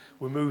all.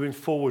 We're moving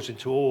forwards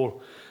into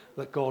all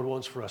that God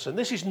wants for us. And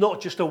this is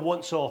not just a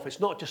once-off. It's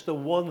not just a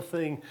one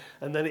thing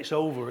and then it's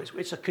over.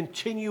 It's a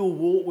continual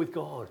walk with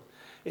God.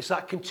 It's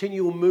that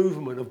continual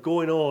movement of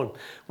going on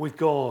with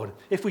God.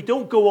 If we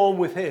don't go on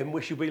with him,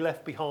 we shall be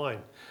left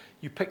behind.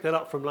 You picked that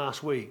up from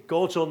last week.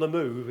 God's on the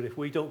move, and if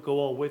we don't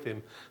go on with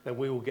him, then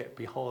we will get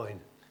behind.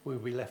 We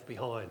will be left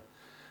behind.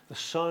 The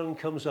sun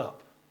comes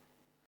up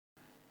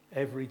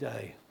every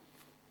day.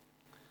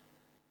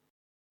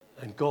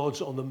 And God's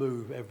on the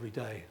move every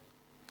day.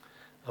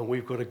 And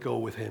we've got to go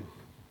with him.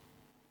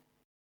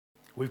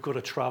 We've got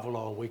to travel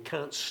on. We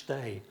can't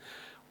stay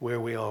where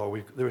we are.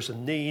 There is a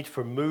need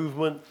for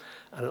movement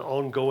and an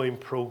ongoing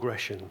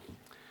progression.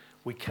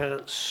 We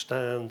can't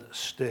stand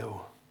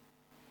still.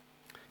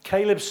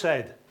 Caleb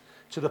said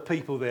to the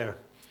people there,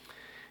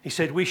 he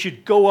said, we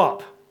should go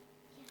up.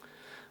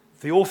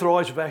 The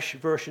Authorized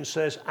Version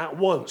says, at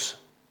once,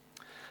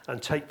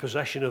 and take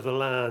possession of the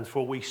land,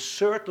 for we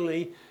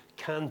certainly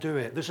can do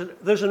it.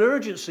 There's an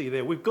urgency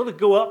there. We've got to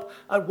go up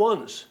at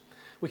once.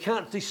 We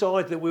can't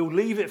decide that we'll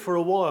leave it for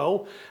a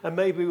while and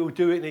maybe we'll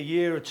do it in a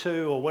year or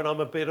two, or when I'm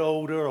a bit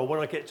older, or when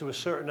I get to a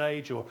certain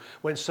age, or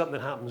when something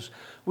happens.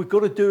 We've got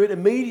to do it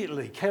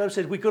immediately. Caleb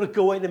said we've got to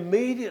go in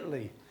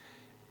immediately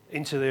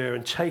into there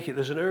and take it.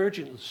 There's an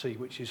urgency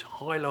which is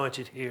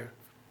highlighted here.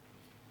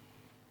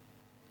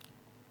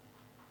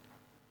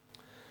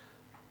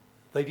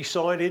 They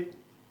decided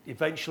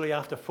eventually,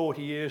 after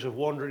 40 years of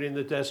wandering in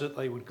the desert,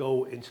 they would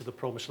go into the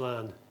promised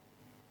land.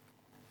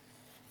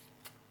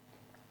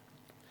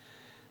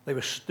 They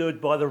were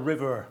stood by the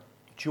river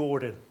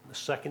Jordan the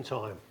second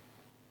time.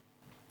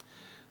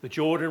 The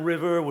Jordan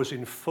River was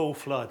in full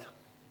flood.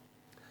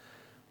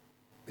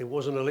 It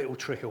wasn't a little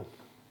trickle.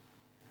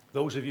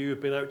 Those of you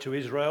who've been out to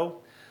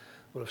Israel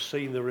will have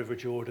seen the River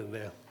Jordan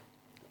there.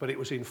 But it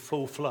was in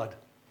full flood.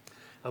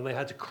 And they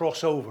had to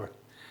cross over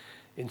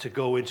to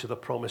go into the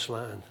promised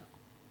land.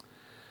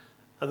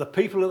 And the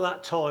people at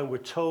that time were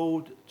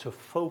told to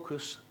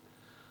focus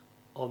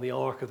on the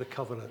Ark of the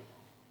Covenant.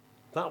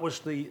 That was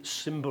the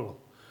symbol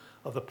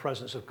of the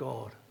presence of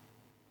God.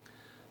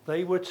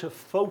 They were to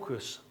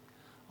focus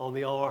on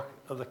the Ark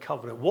of the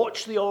Covenant.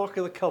 Watch the Ark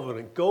of the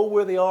Covenant. Go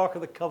where the Ark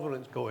of the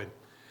Covenant's going,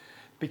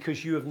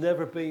 because you have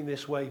never been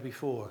this way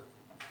before.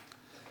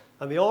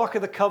 And the Ark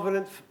of the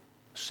Covenant,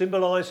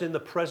 symbolizing the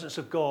presence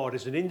of God,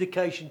 is an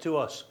indication to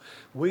us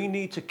we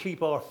need to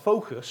keep our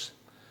focus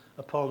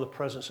upon the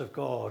presence of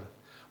God.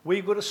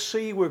 We've got to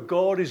see where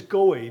God is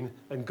going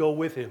and go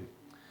with him.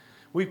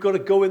 We've got to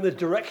go in the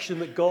direction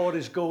that God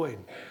is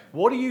going.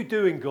 What are you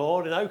doing,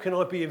 God? And how can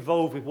I be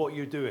involved with what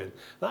you're doing?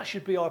 That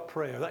should be our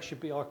prayer. That should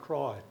be our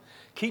cry.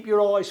 Keep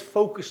your eyes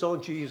focused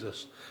on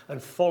Jesus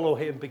and follow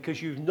him,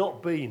 because you've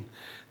not been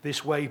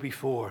this way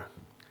before.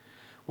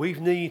 We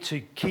need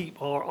to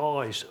keep our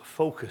eyes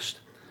focused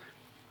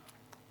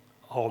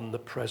on the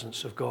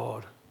presence of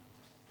God.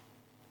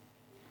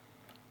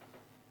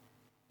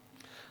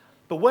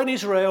 But when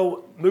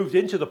Israel moved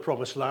into the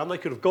promised land, they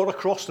could have gone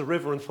across the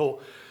river and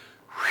thought,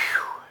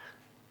 whew,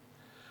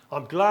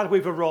 I'm glad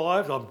we've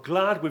arrived. I'm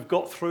glad we've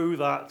got through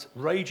that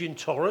raging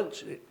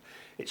torrent.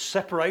 It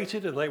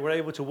separated and they were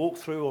able to walk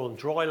through on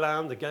dry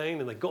land again,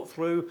 and they got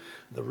through.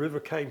 The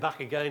river came back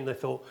again. They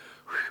thought,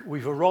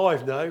 we've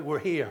arrived now. We're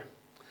here.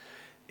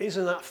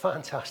 Isn't that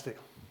fantastic?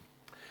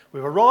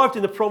 We've arrived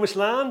in the promised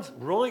land,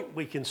 right?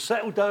 We can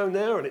settle down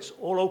there and it's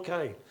all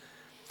okay.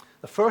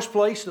 The first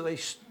place that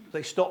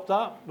they stopped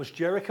at was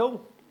Jericho.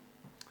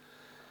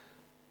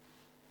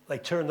 They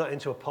turned that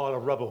into a pile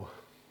of rubble.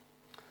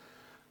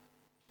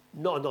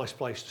 Not a nice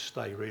place to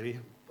stay, really,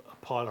 a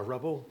pile of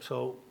rubble.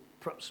 So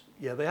perhaps,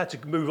 yeah, they had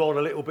to move on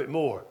a little bit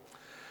more.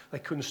 They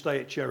couldn't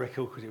stay at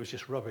Jericho because it was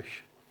just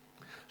rubbish.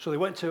 So they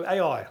went to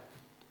Ai.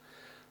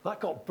 That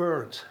got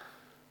burnt.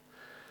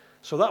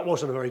 So that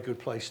wasn't a very good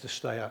place to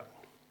stay at.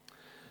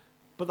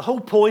 But the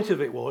whole point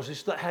of it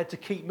is that they had to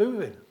keep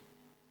moving.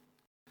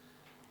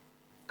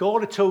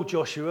 God had told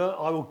Joshua,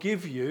 I will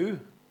give you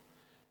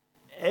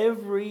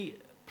every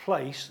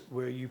place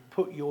where you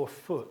put your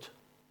foot.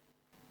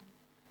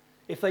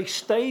 If they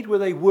stayed where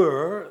they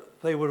would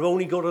have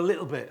only got a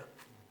little bit.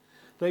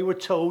 They were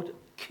told,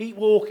 keep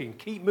walking,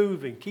 keep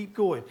moving, keep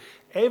going.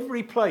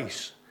 Every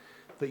place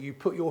that you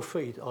put your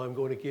feet, I'm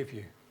going to give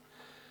you.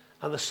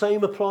 And the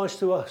same applies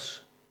to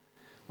us.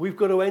 We've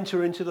got to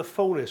enter into the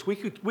fullness. We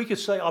could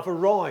say, I've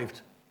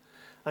arrived.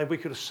 And we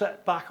could have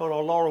sat back on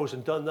our laurels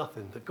and done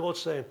nothing. But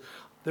God's saying,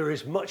 there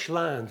is much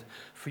land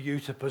for you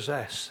to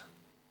possess.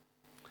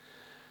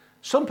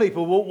 Some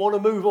people won't want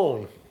to move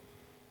on.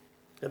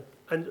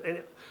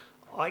 And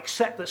I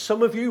accept that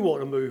some of you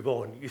want to move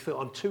on. You think,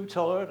 I'm too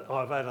tired.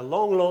 I've had a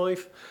long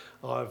life.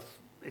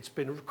 It's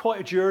been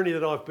quite a journey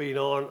that I've been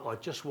on. I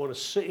just want to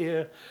sit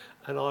here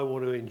and I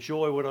want to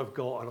enjoy what I've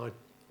got. And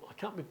I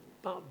can't be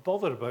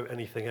bothered about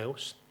anything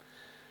else.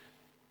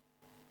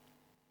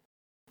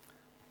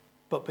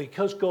 But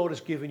because God has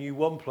given you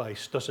one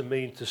place doesn't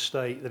mean to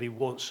stay that he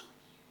wants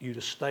you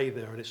to stay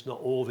there and it's not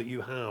all that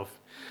you have.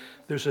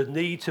 There's a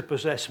need to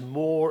possess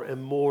more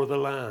and more of the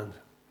land.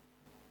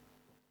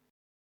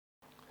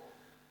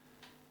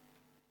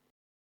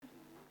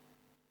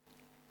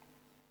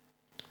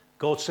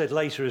 God said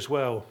later as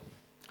well,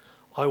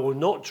 I will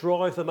not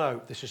drive them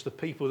out. This is the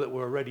people that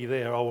were already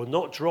there. I will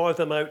not drive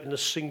them out in a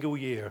single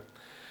year.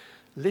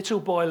 Little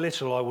by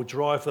little I will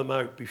drive them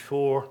out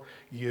before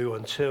you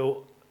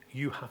until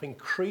you have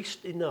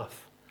increased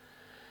enough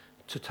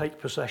to take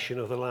possession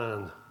of the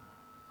land.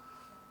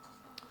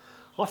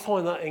 I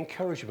find that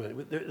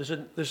encouragement. There's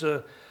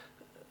going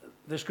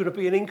to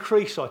be an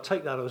increase. I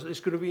take that as it's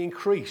going to be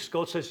increased.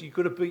 God says you've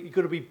got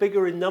to be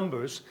bigger in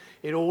numbers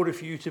in order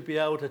for you to be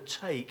able to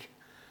take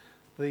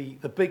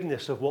the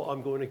bigness of what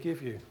I'm going to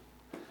give you.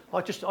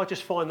 I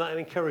just find that an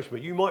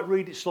encouragement. You might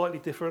read it slightly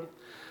different,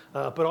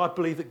 but I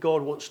believe that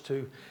God wants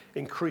to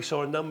increase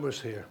our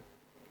numbers here.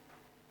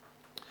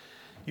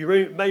 You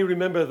may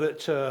remember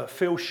that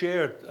Phil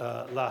shared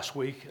last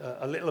week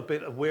a little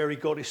bit of where he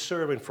got his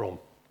sermon from.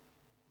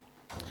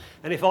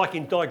 And if I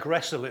can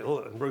digress a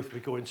little, and Ruth will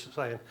be going to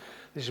saying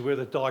this is where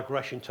the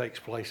digression takes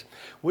place.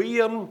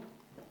 We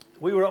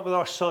were up with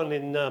our son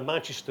in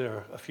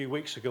Manchester a few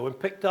weeks ago and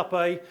picked up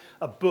a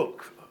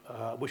book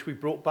which we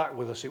brought back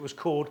with us. It was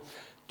called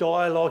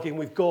Dialoguing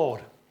with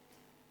God.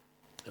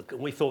 And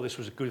we thought this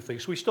was a good thing.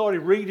 So we started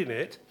reading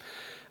it.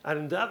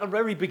 And at the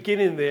very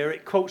beginning there,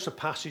 it quotes a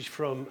passage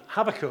from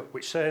Habakkuk,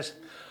 which says,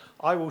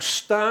 I will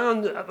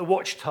stand at the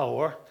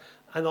watchtower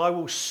and I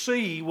will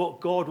see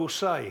what God will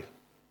say.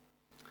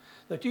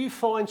 Now, do you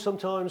find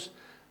sometimes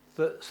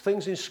that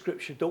things in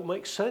Scripture don't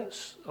make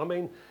sense? I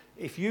mean,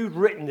 if you'd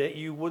written it,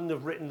 you wouldn't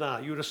have written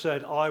that. You would have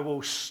said, I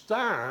will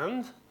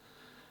stand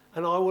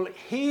and I will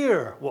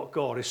hear what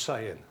God is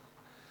saying.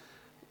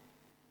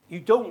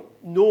 You don't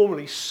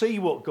normally see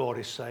what God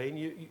is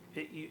saying.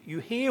 You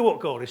hear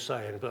what God is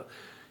saying, but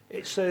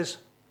it says,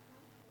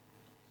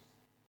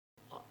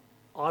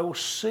 I will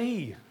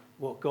see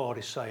what God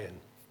is saying.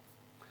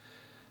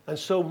 And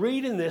so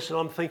reading this, and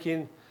I'm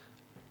thinking,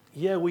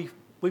 yeah,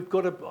 I've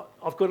got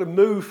to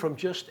move from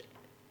just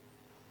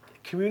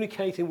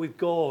communicating with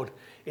God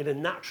in a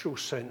natural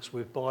sense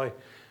by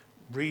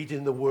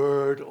reading the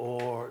Word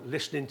or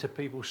listening to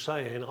people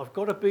saying. I've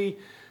got to be,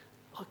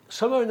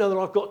 somehow or another,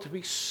 I've got to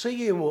be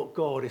seeing what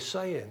God is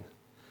saying.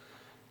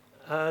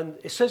 And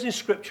it says in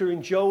Scripture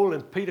in Joel,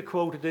 and Peter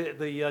quoted it at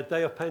the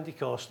day of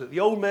Pentecost, that the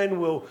old men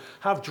will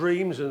have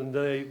dreams and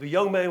the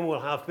young men will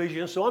have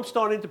visions. So I'm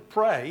starting to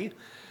pray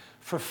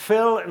for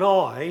Phil and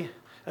I,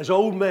 as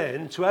old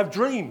men, to have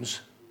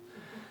dreams.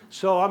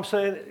 So I'm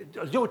saying,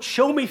 Lord,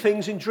 show me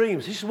things in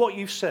dreams. This is what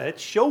you've said.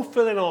 Show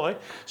Phil and I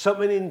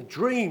something in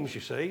dreams,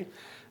 you see.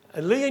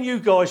 And Lee and you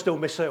guys don't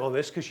miss out on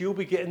this because you'll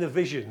be getting the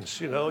visions,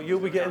 you know. You'll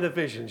be getting the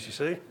visions, you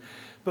see.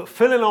 But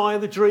Phil and I are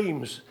the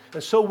dreams.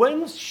 And so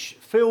when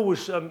Phil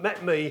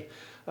met me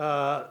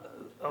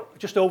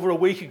just over a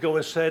week ago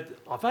and said,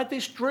 I've had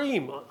this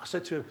dream. I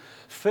said to him,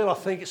 Phil, I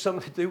think it's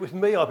something to do with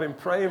me. I've been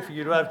praying for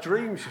you to have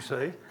dreams, you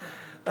see.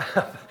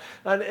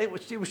 And it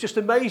was just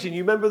amazing.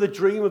 You remember the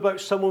dream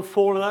about someone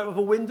falling out of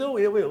a window?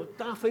 You know,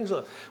 daft things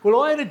like that.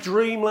 Well, I had a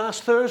dream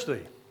last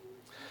Thursday.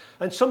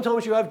 And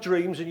sometimes you have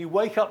dreams and you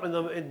wake up in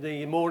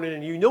the morning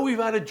and you know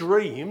you've had a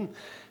dream,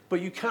 but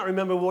you can't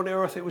remember what on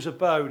earth it was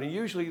about. And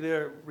usually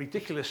they're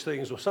ridiculous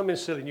things or something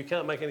silly and you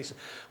can't make any sense.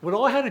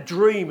 Well, I had a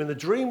dream, and the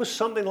dream was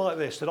something like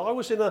this, that I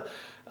was in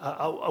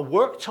a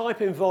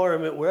work-type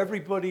environment where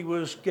everybody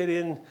was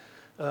getting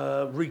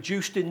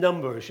reduced in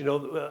numbers. You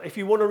know, if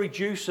you want to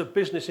reduce a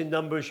business in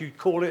numbers, you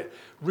call it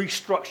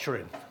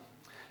restructuring.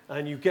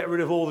 And you get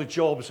rid of all the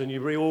jobs and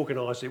you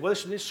reorganize it. Well,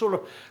 this sort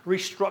of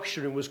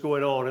restructuring was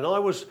going on, and I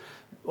was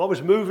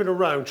moving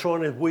around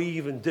trying to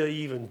weave and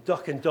deave and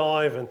duck and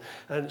dive,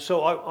 and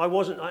so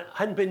I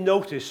hadn't been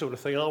noticed, sort of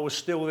thing. I was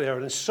still there,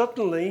 and then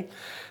suddenly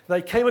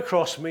they came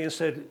across me and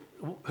said,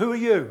 "Who are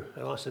you?"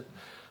 And I said,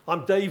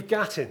 "I'm Dave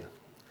Gattin."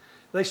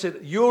 They said,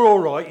 "You're all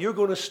right. You're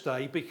going to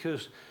stay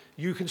because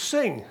you can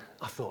sing."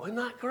 I thought, isn't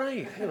that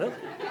great? You know.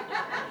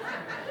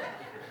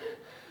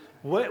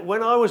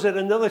 When I was at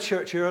another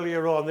church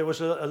earlier on, there was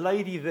a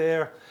lady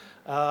there,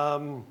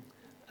 and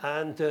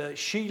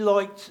she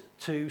liked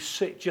to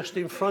sit just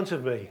in front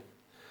of me.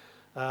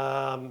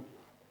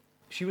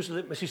 She was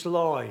Mrs.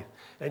 Lai,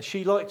 and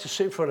she liked to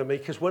sit in front of me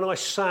because when I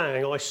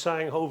sang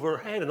over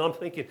her head, and I'm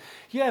thinking,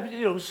 yeah, but,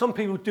 you know, some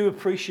people do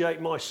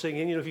appreciate my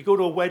singing. You know, if you go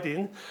to a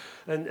wedding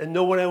and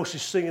no one else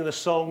is singing the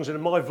songs,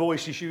 and my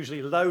voice is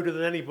usually louder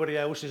than anybody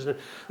else's, and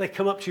they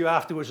come up to you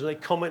afterwards and they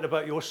comment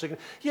about your singing.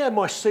 Yeah,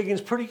 my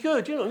singing's pretty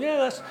good. You know,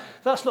 yeah,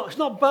 it's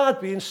not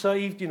bad being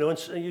saved. You know,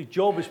 and your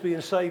job is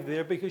being saved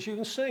there because you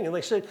can sing. And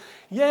they said,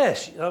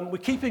 yes, we're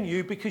keeping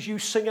you because you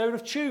sing out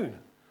of tune.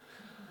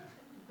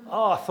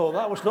 Oh, I thought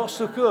that was not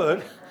so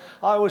good.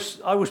 I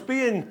was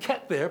being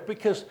kept there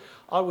because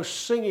I was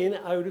singing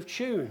out of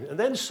tune. And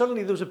then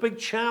suddenly there was a big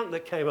chant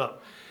that came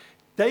up.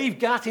 Dave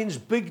Gattin's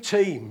big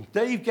team.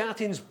 Dave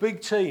Gattin's big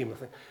team.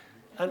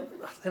 And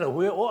you know,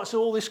 what's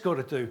all this got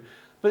to do?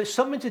 But it's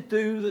something to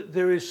do that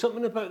there is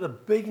something about the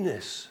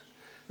bigness.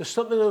 There's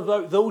something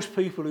about those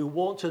people who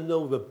want to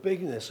know the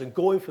bigness and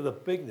going for the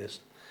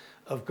bigness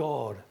of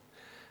God.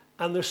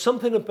 And there's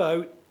something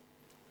about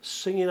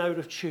singing out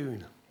of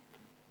tune.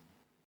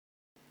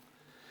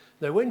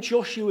 Now, when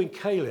Joshua and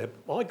Caleb,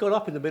 I got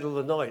up in the middle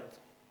of the night,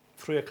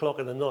 3 o'clock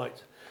in the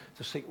night,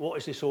 to think, what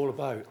is this all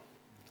about?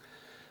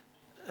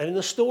 And in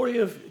the story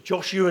of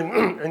Joshua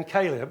and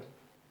Caleb,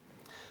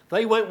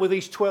 they went with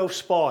these 12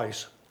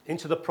 spies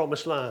into the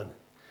promised land.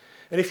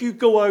 And if you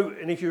go out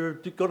and if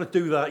you've got to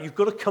do that, you've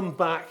got to come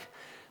back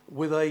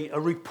with a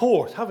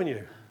report, haven't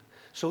you?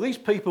 So these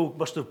people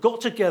must have got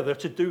together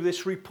to do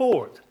this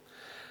report.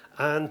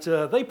 And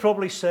they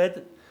probably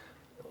said,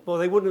 well,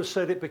 they wouldn't have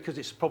said it because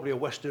it's probably a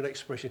Western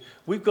expression.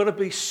 We've got to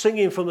be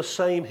singing from the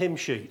same hymn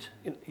sheet.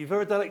 You've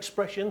heard that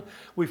expression?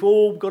 We've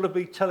all got to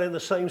be telling the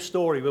same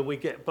story when we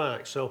get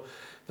back. So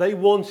they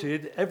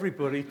wanted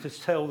everybody to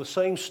tell the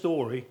same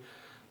story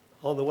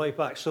on the way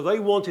back. So they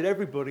wanted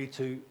everybody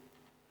to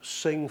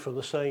sing from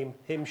the same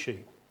hymn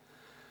sheet.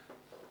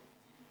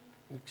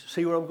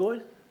 See where I'm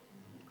going?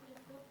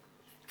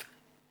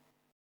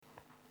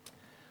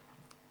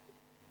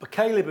 But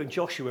Caleb and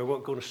Joshua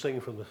weren't going to sing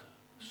from the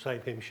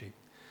same hymn sheet.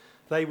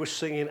 They were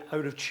singing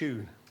out of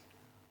tune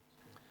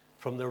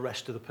from the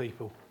rest of the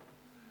people.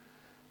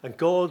 And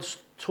God's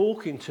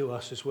talking to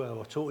us as well,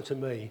 or talking to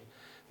me,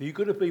 that you've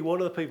got to be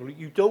one of the people.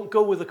 You don't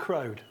go with the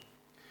crowd.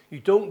 You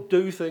don't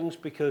do things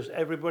because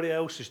everybody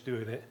else is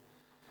doing it.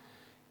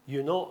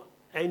 You're not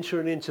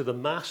entering into the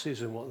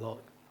masses and whatnot.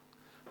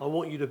 I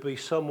want you to be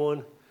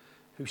someone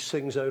who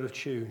sings out of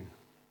tune.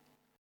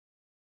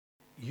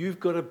 You've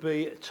got to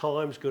be, at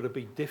times, got to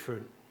be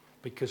different.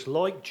 Because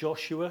like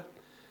Joshua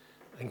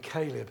and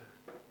Caleb,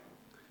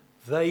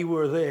 they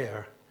were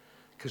there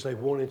because they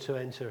wanted to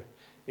enter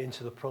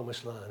into the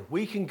promised land.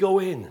 We can go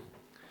in.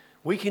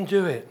 We can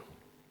do it.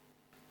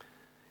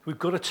 We've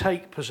got to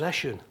take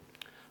possession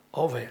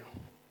of it.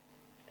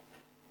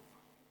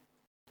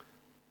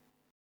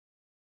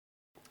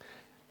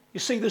 You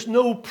see, there's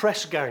no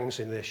press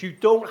gangs in this. You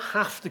don't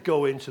have to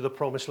go into the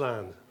promised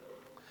land.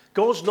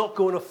 God's not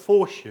going to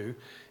force you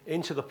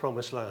into the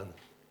promised land.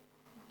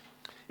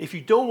 If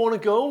you don't want to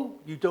go,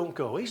 you don't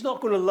go. He's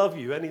not going to love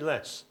you any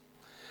less.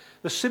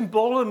 The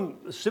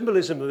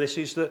symbolism of this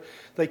is that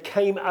they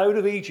came out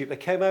of Egypt. They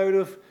came out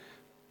of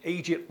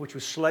Egypt, which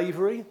was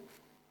slavery.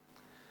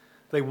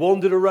 They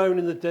wandered around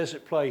in the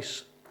desert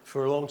place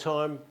for a long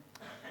time,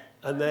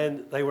 and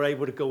then they were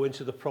able to go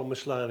into the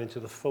promised land, into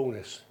the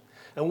fullness.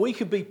 And we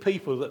can be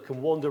people that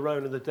can wander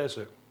around in the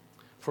desert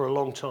for a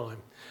long time.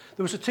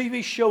 There was a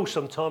TV show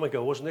some time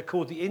ago, wasn't it,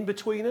 called The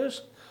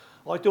In-Betweeners?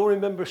 I don't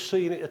remember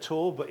seeing it at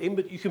all, but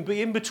you can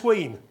be in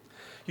between.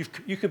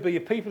 You can be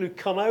a people who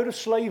come out of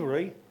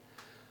slavery,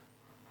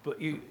 but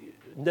you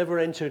never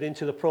entered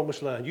into the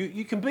promised land.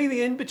 You can be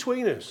the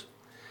in-betweeners.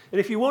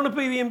 And if you want to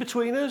be the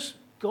in-betweeners,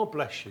 God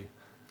bless you.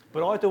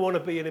 But I don't want to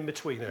be an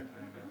in-betweener.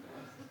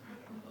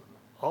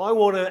 I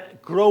want to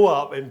grow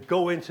up and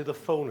go into the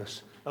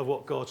fullness of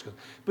what God's got.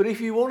 But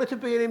if you wanted to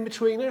be an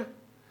in-betweener,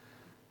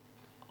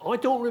 I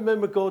don't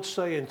remember God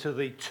saying to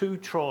the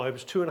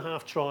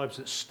 2.5 tribes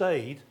that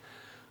stayed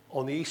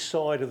on the east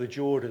side of the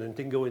Jordan and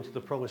didn't go into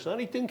the promised land.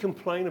 He didn't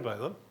complain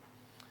about them.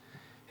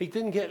 He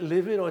didn't get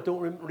livid, I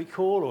don't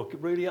recall, or get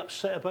really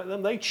upset about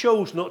them. They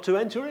chose not to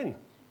enter in.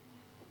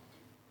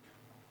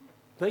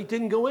 They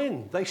didn't go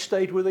in. They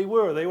stayed where they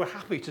were. They were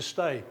happy to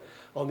stay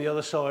on the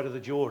other side of the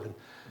Jordan.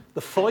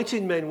 The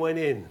fighting men went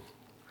in,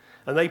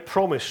 and they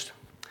promised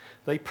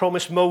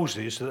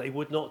Moses that they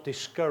would not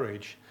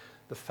discourage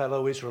the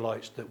fellow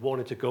Israelites that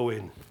wanted to go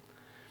in,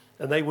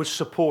 and they would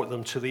support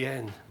them to the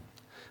end.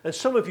 And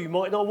some of you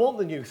might not want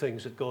the new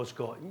things that God's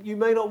got. You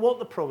may not want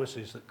the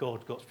promises that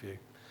God got for you.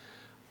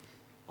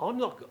 I'm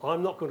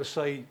not going to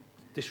say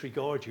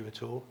disregard you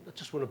at all. I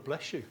just want to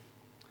bless you.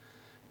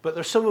 But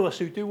there's some of us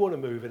who do want to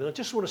move in. And I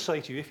just want to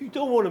say to you, if you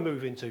don't want to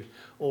move into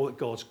all that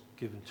God's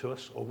given to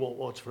us or what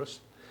wants for us,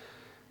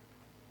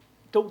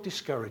 don't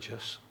discourage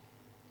us.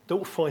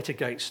 Don't fight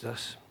against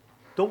us.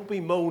 Don't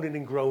be moaning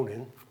and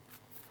groaning.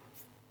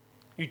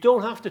 You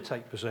don't have to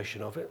take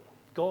possession of it.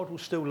 God will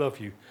still love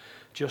you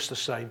just the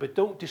same. But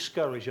don't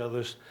discourage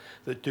others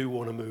that do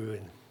want to move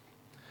in.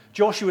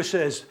 Joshua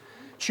says,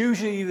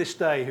 choose ye this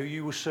day who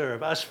you will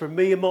serve. As for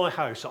me and my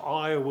house,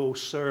 I will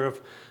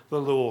serve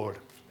the Lord.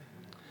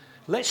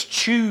 Let's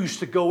choose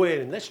to go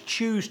in. Let's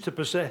choose to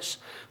possess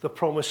the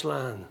promised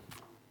land.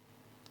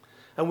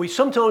 And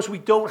sometimes we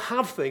don't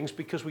have things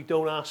because we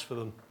don't ask for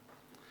them.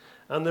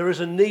 And there is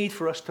a need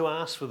for us to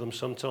ask for them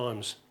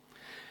sometimes.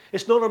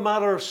 It's not a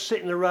matter of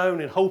sitting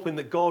around and hoping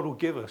that God will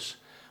give us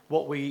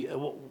what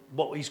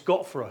He's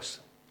got for us.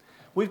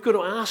 We've got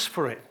to ask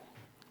for it.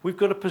 We've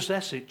got to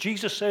possess it.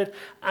 Jesus said,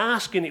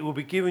 ask and it will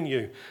be given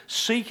you.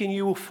 Seek and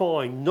you will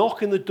find.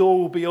 Knock and the door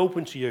will be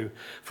open to you.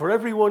 For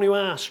everyone who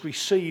asks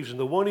receives, and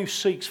the one who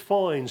seeks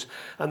finds,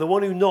 and the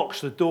one who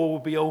knocks, the door will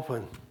be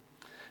open.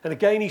 And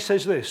again he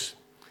says this,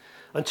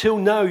 until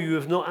now you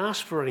have not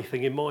asked for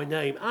anything in my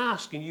name.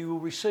 Ask and you will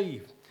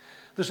receive.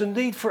 There's a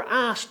need for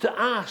us to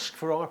ask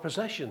for our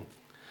possession.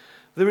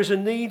 There is a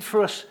need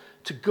for us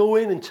to go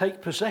in and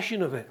take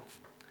possession of it.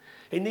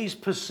 It needs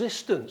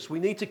persistence. We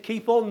need to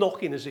keep on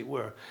knocking, as it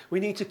were. We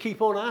need to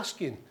keep on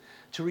asking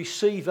to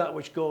receive that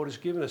which God has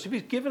given us. If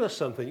he's given us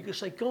something, you can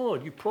say,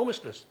 God, you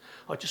promised us.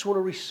 I just want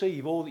to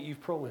receive all that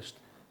you've promised.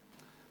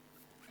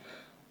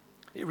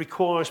 It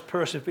requires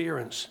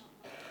perseverance.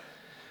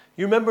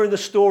 You remember in the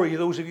story,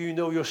 those of you who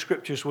know your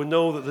scriptures will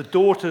know that the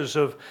daughters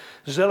of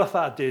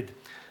Zelophehad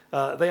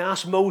they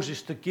asked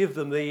Moses to give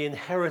them the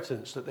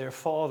inheritance that their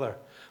father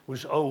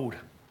was owed.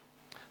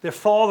 Their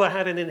father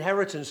had an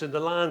inheritance in the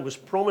land, was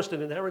promised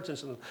an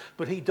inheritance,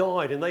 but he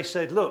died. And they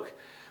said, look,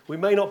 we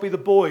may not be the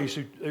boys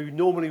who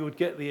normally would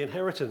get the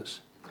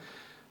inheritance.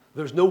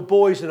 There's no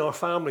boys in our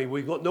family.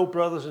 We've got no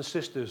brothers and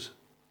sisters.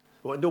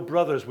 Well, no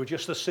brothers, we're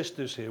just the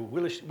sisters here.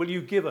 Will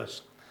you give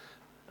us,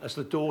 as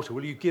the daughter,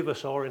 will you give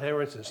us our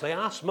inheritance? They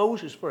asked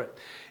Moses for it.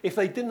 If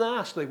they didn't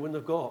ask, they wouldn't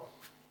have got.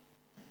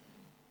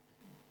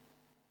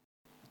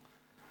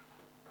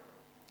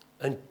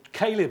 And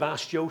Caleb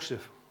asked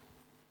Joseph,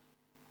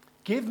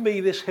 give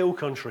me this hill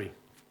country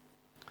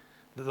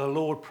that the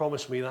Lord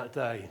promised me that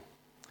day.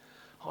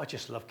 I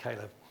just love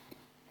Caleb.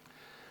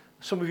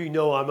 Some of you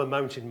know I'm a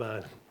mountain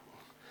man.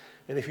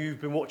 And if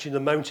you've been watching the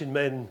mountain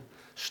men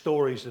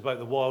stories about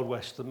the Wild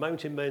West, the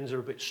mountain men are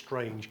a bit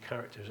strange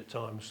characters at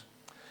times.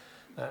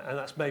 And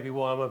that's maybe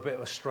why I'm a bit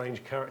of a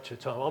strange character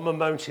at times. I'm a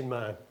mountain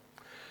man.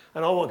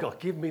 And I want God,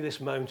 give me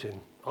this mountain.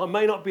 I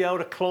may not be able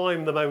to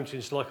climb the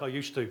mountains like I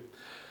used to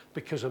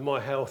because of my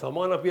health. I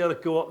might not be able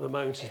to go up the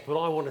mountains, but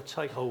I want to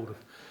take hold of.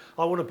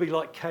 I want to be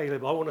like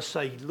Caleb. I want to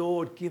say,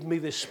 Lord, give me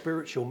this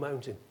spiritual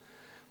mountain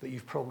that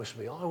you've promised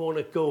me. I want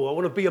to go. I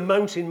want to be a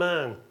mountain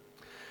man.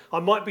 I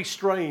might be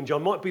strange. I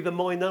might be the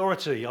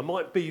minority. I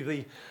might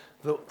be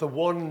the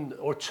one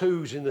or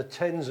twos in the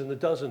tens and the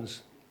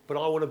dozens. But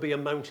I want to be a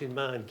mountain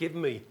man. Give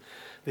me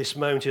this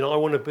mountain. I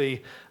want to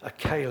be a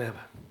Caleb.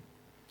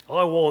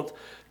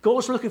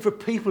 God's looking for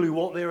people who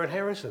want their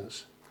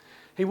inheritance.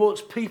 He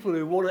wants people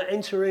who want to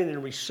enter in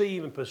and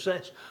receive and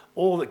possess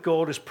all that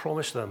God has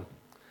promised them.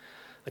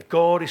 And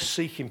God is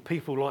seeking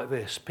people like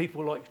this,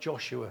 people like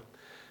Joshua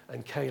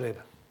and Caleb.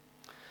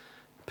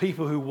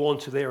 People who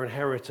want their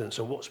inheritance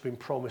and what's been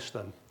promised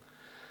them.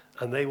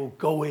 And they will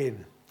go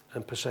in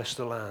and possess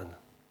the land.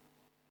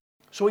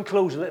 So in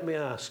closing, let me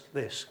ask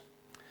this.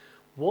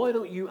 Why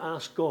don't you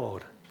ask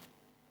God,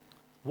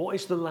 what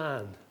is the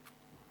land?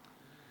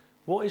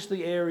 What is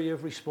the area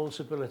of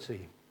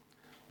responsibility?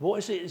 What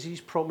is it that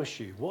he's promised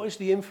you? What is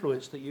the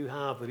influence that you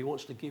have that he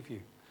wants to give you?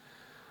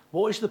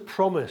 What is the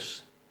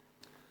promise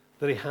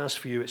that he has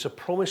for you? It's a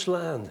promised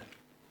land.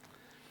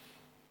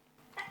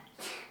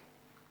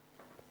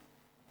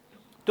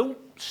 Don't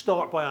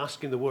start by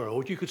asking the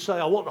world. You could say,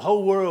 I want the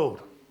whole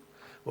world.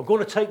 We're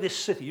going to take this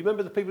city. You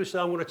remember the people who say,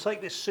 I'm going to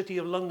take this city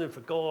of London for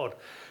God,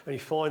 and you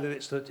find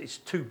that it's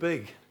too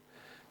big.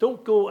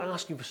 Don't go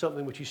asking for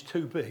something which is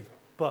too big,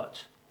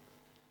 but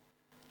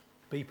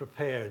be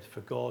prepared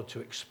for God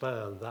to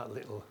expand that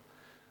little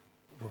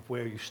of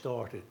where you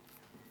started.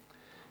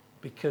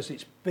 Because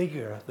it's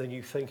bigger than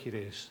you think it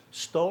is.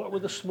 Start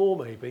with a small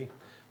maybe,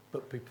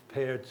 but be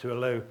prepared to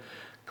allow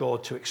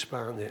God to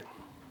expand it.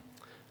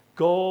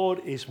 God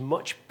is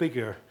much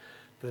bigger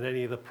than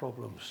any of the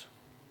problems.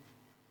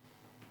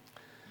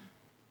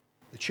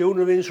 The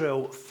children of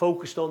Israel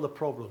focused on the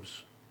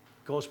problems.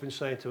 God's been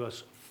saying to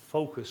us,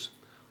 focus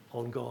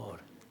on God.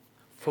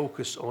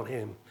 Focus on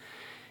him.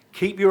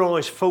 Keep your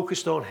eyes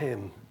focused on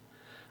him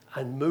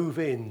and move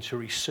in to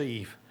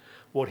receive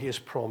what he has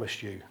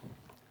promised you.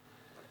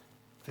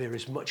 There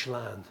is much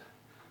land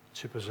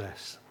to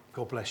possess.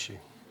 God bless you.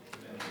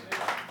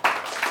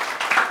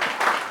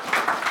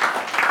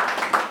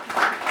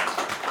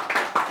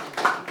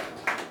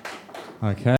 Okay.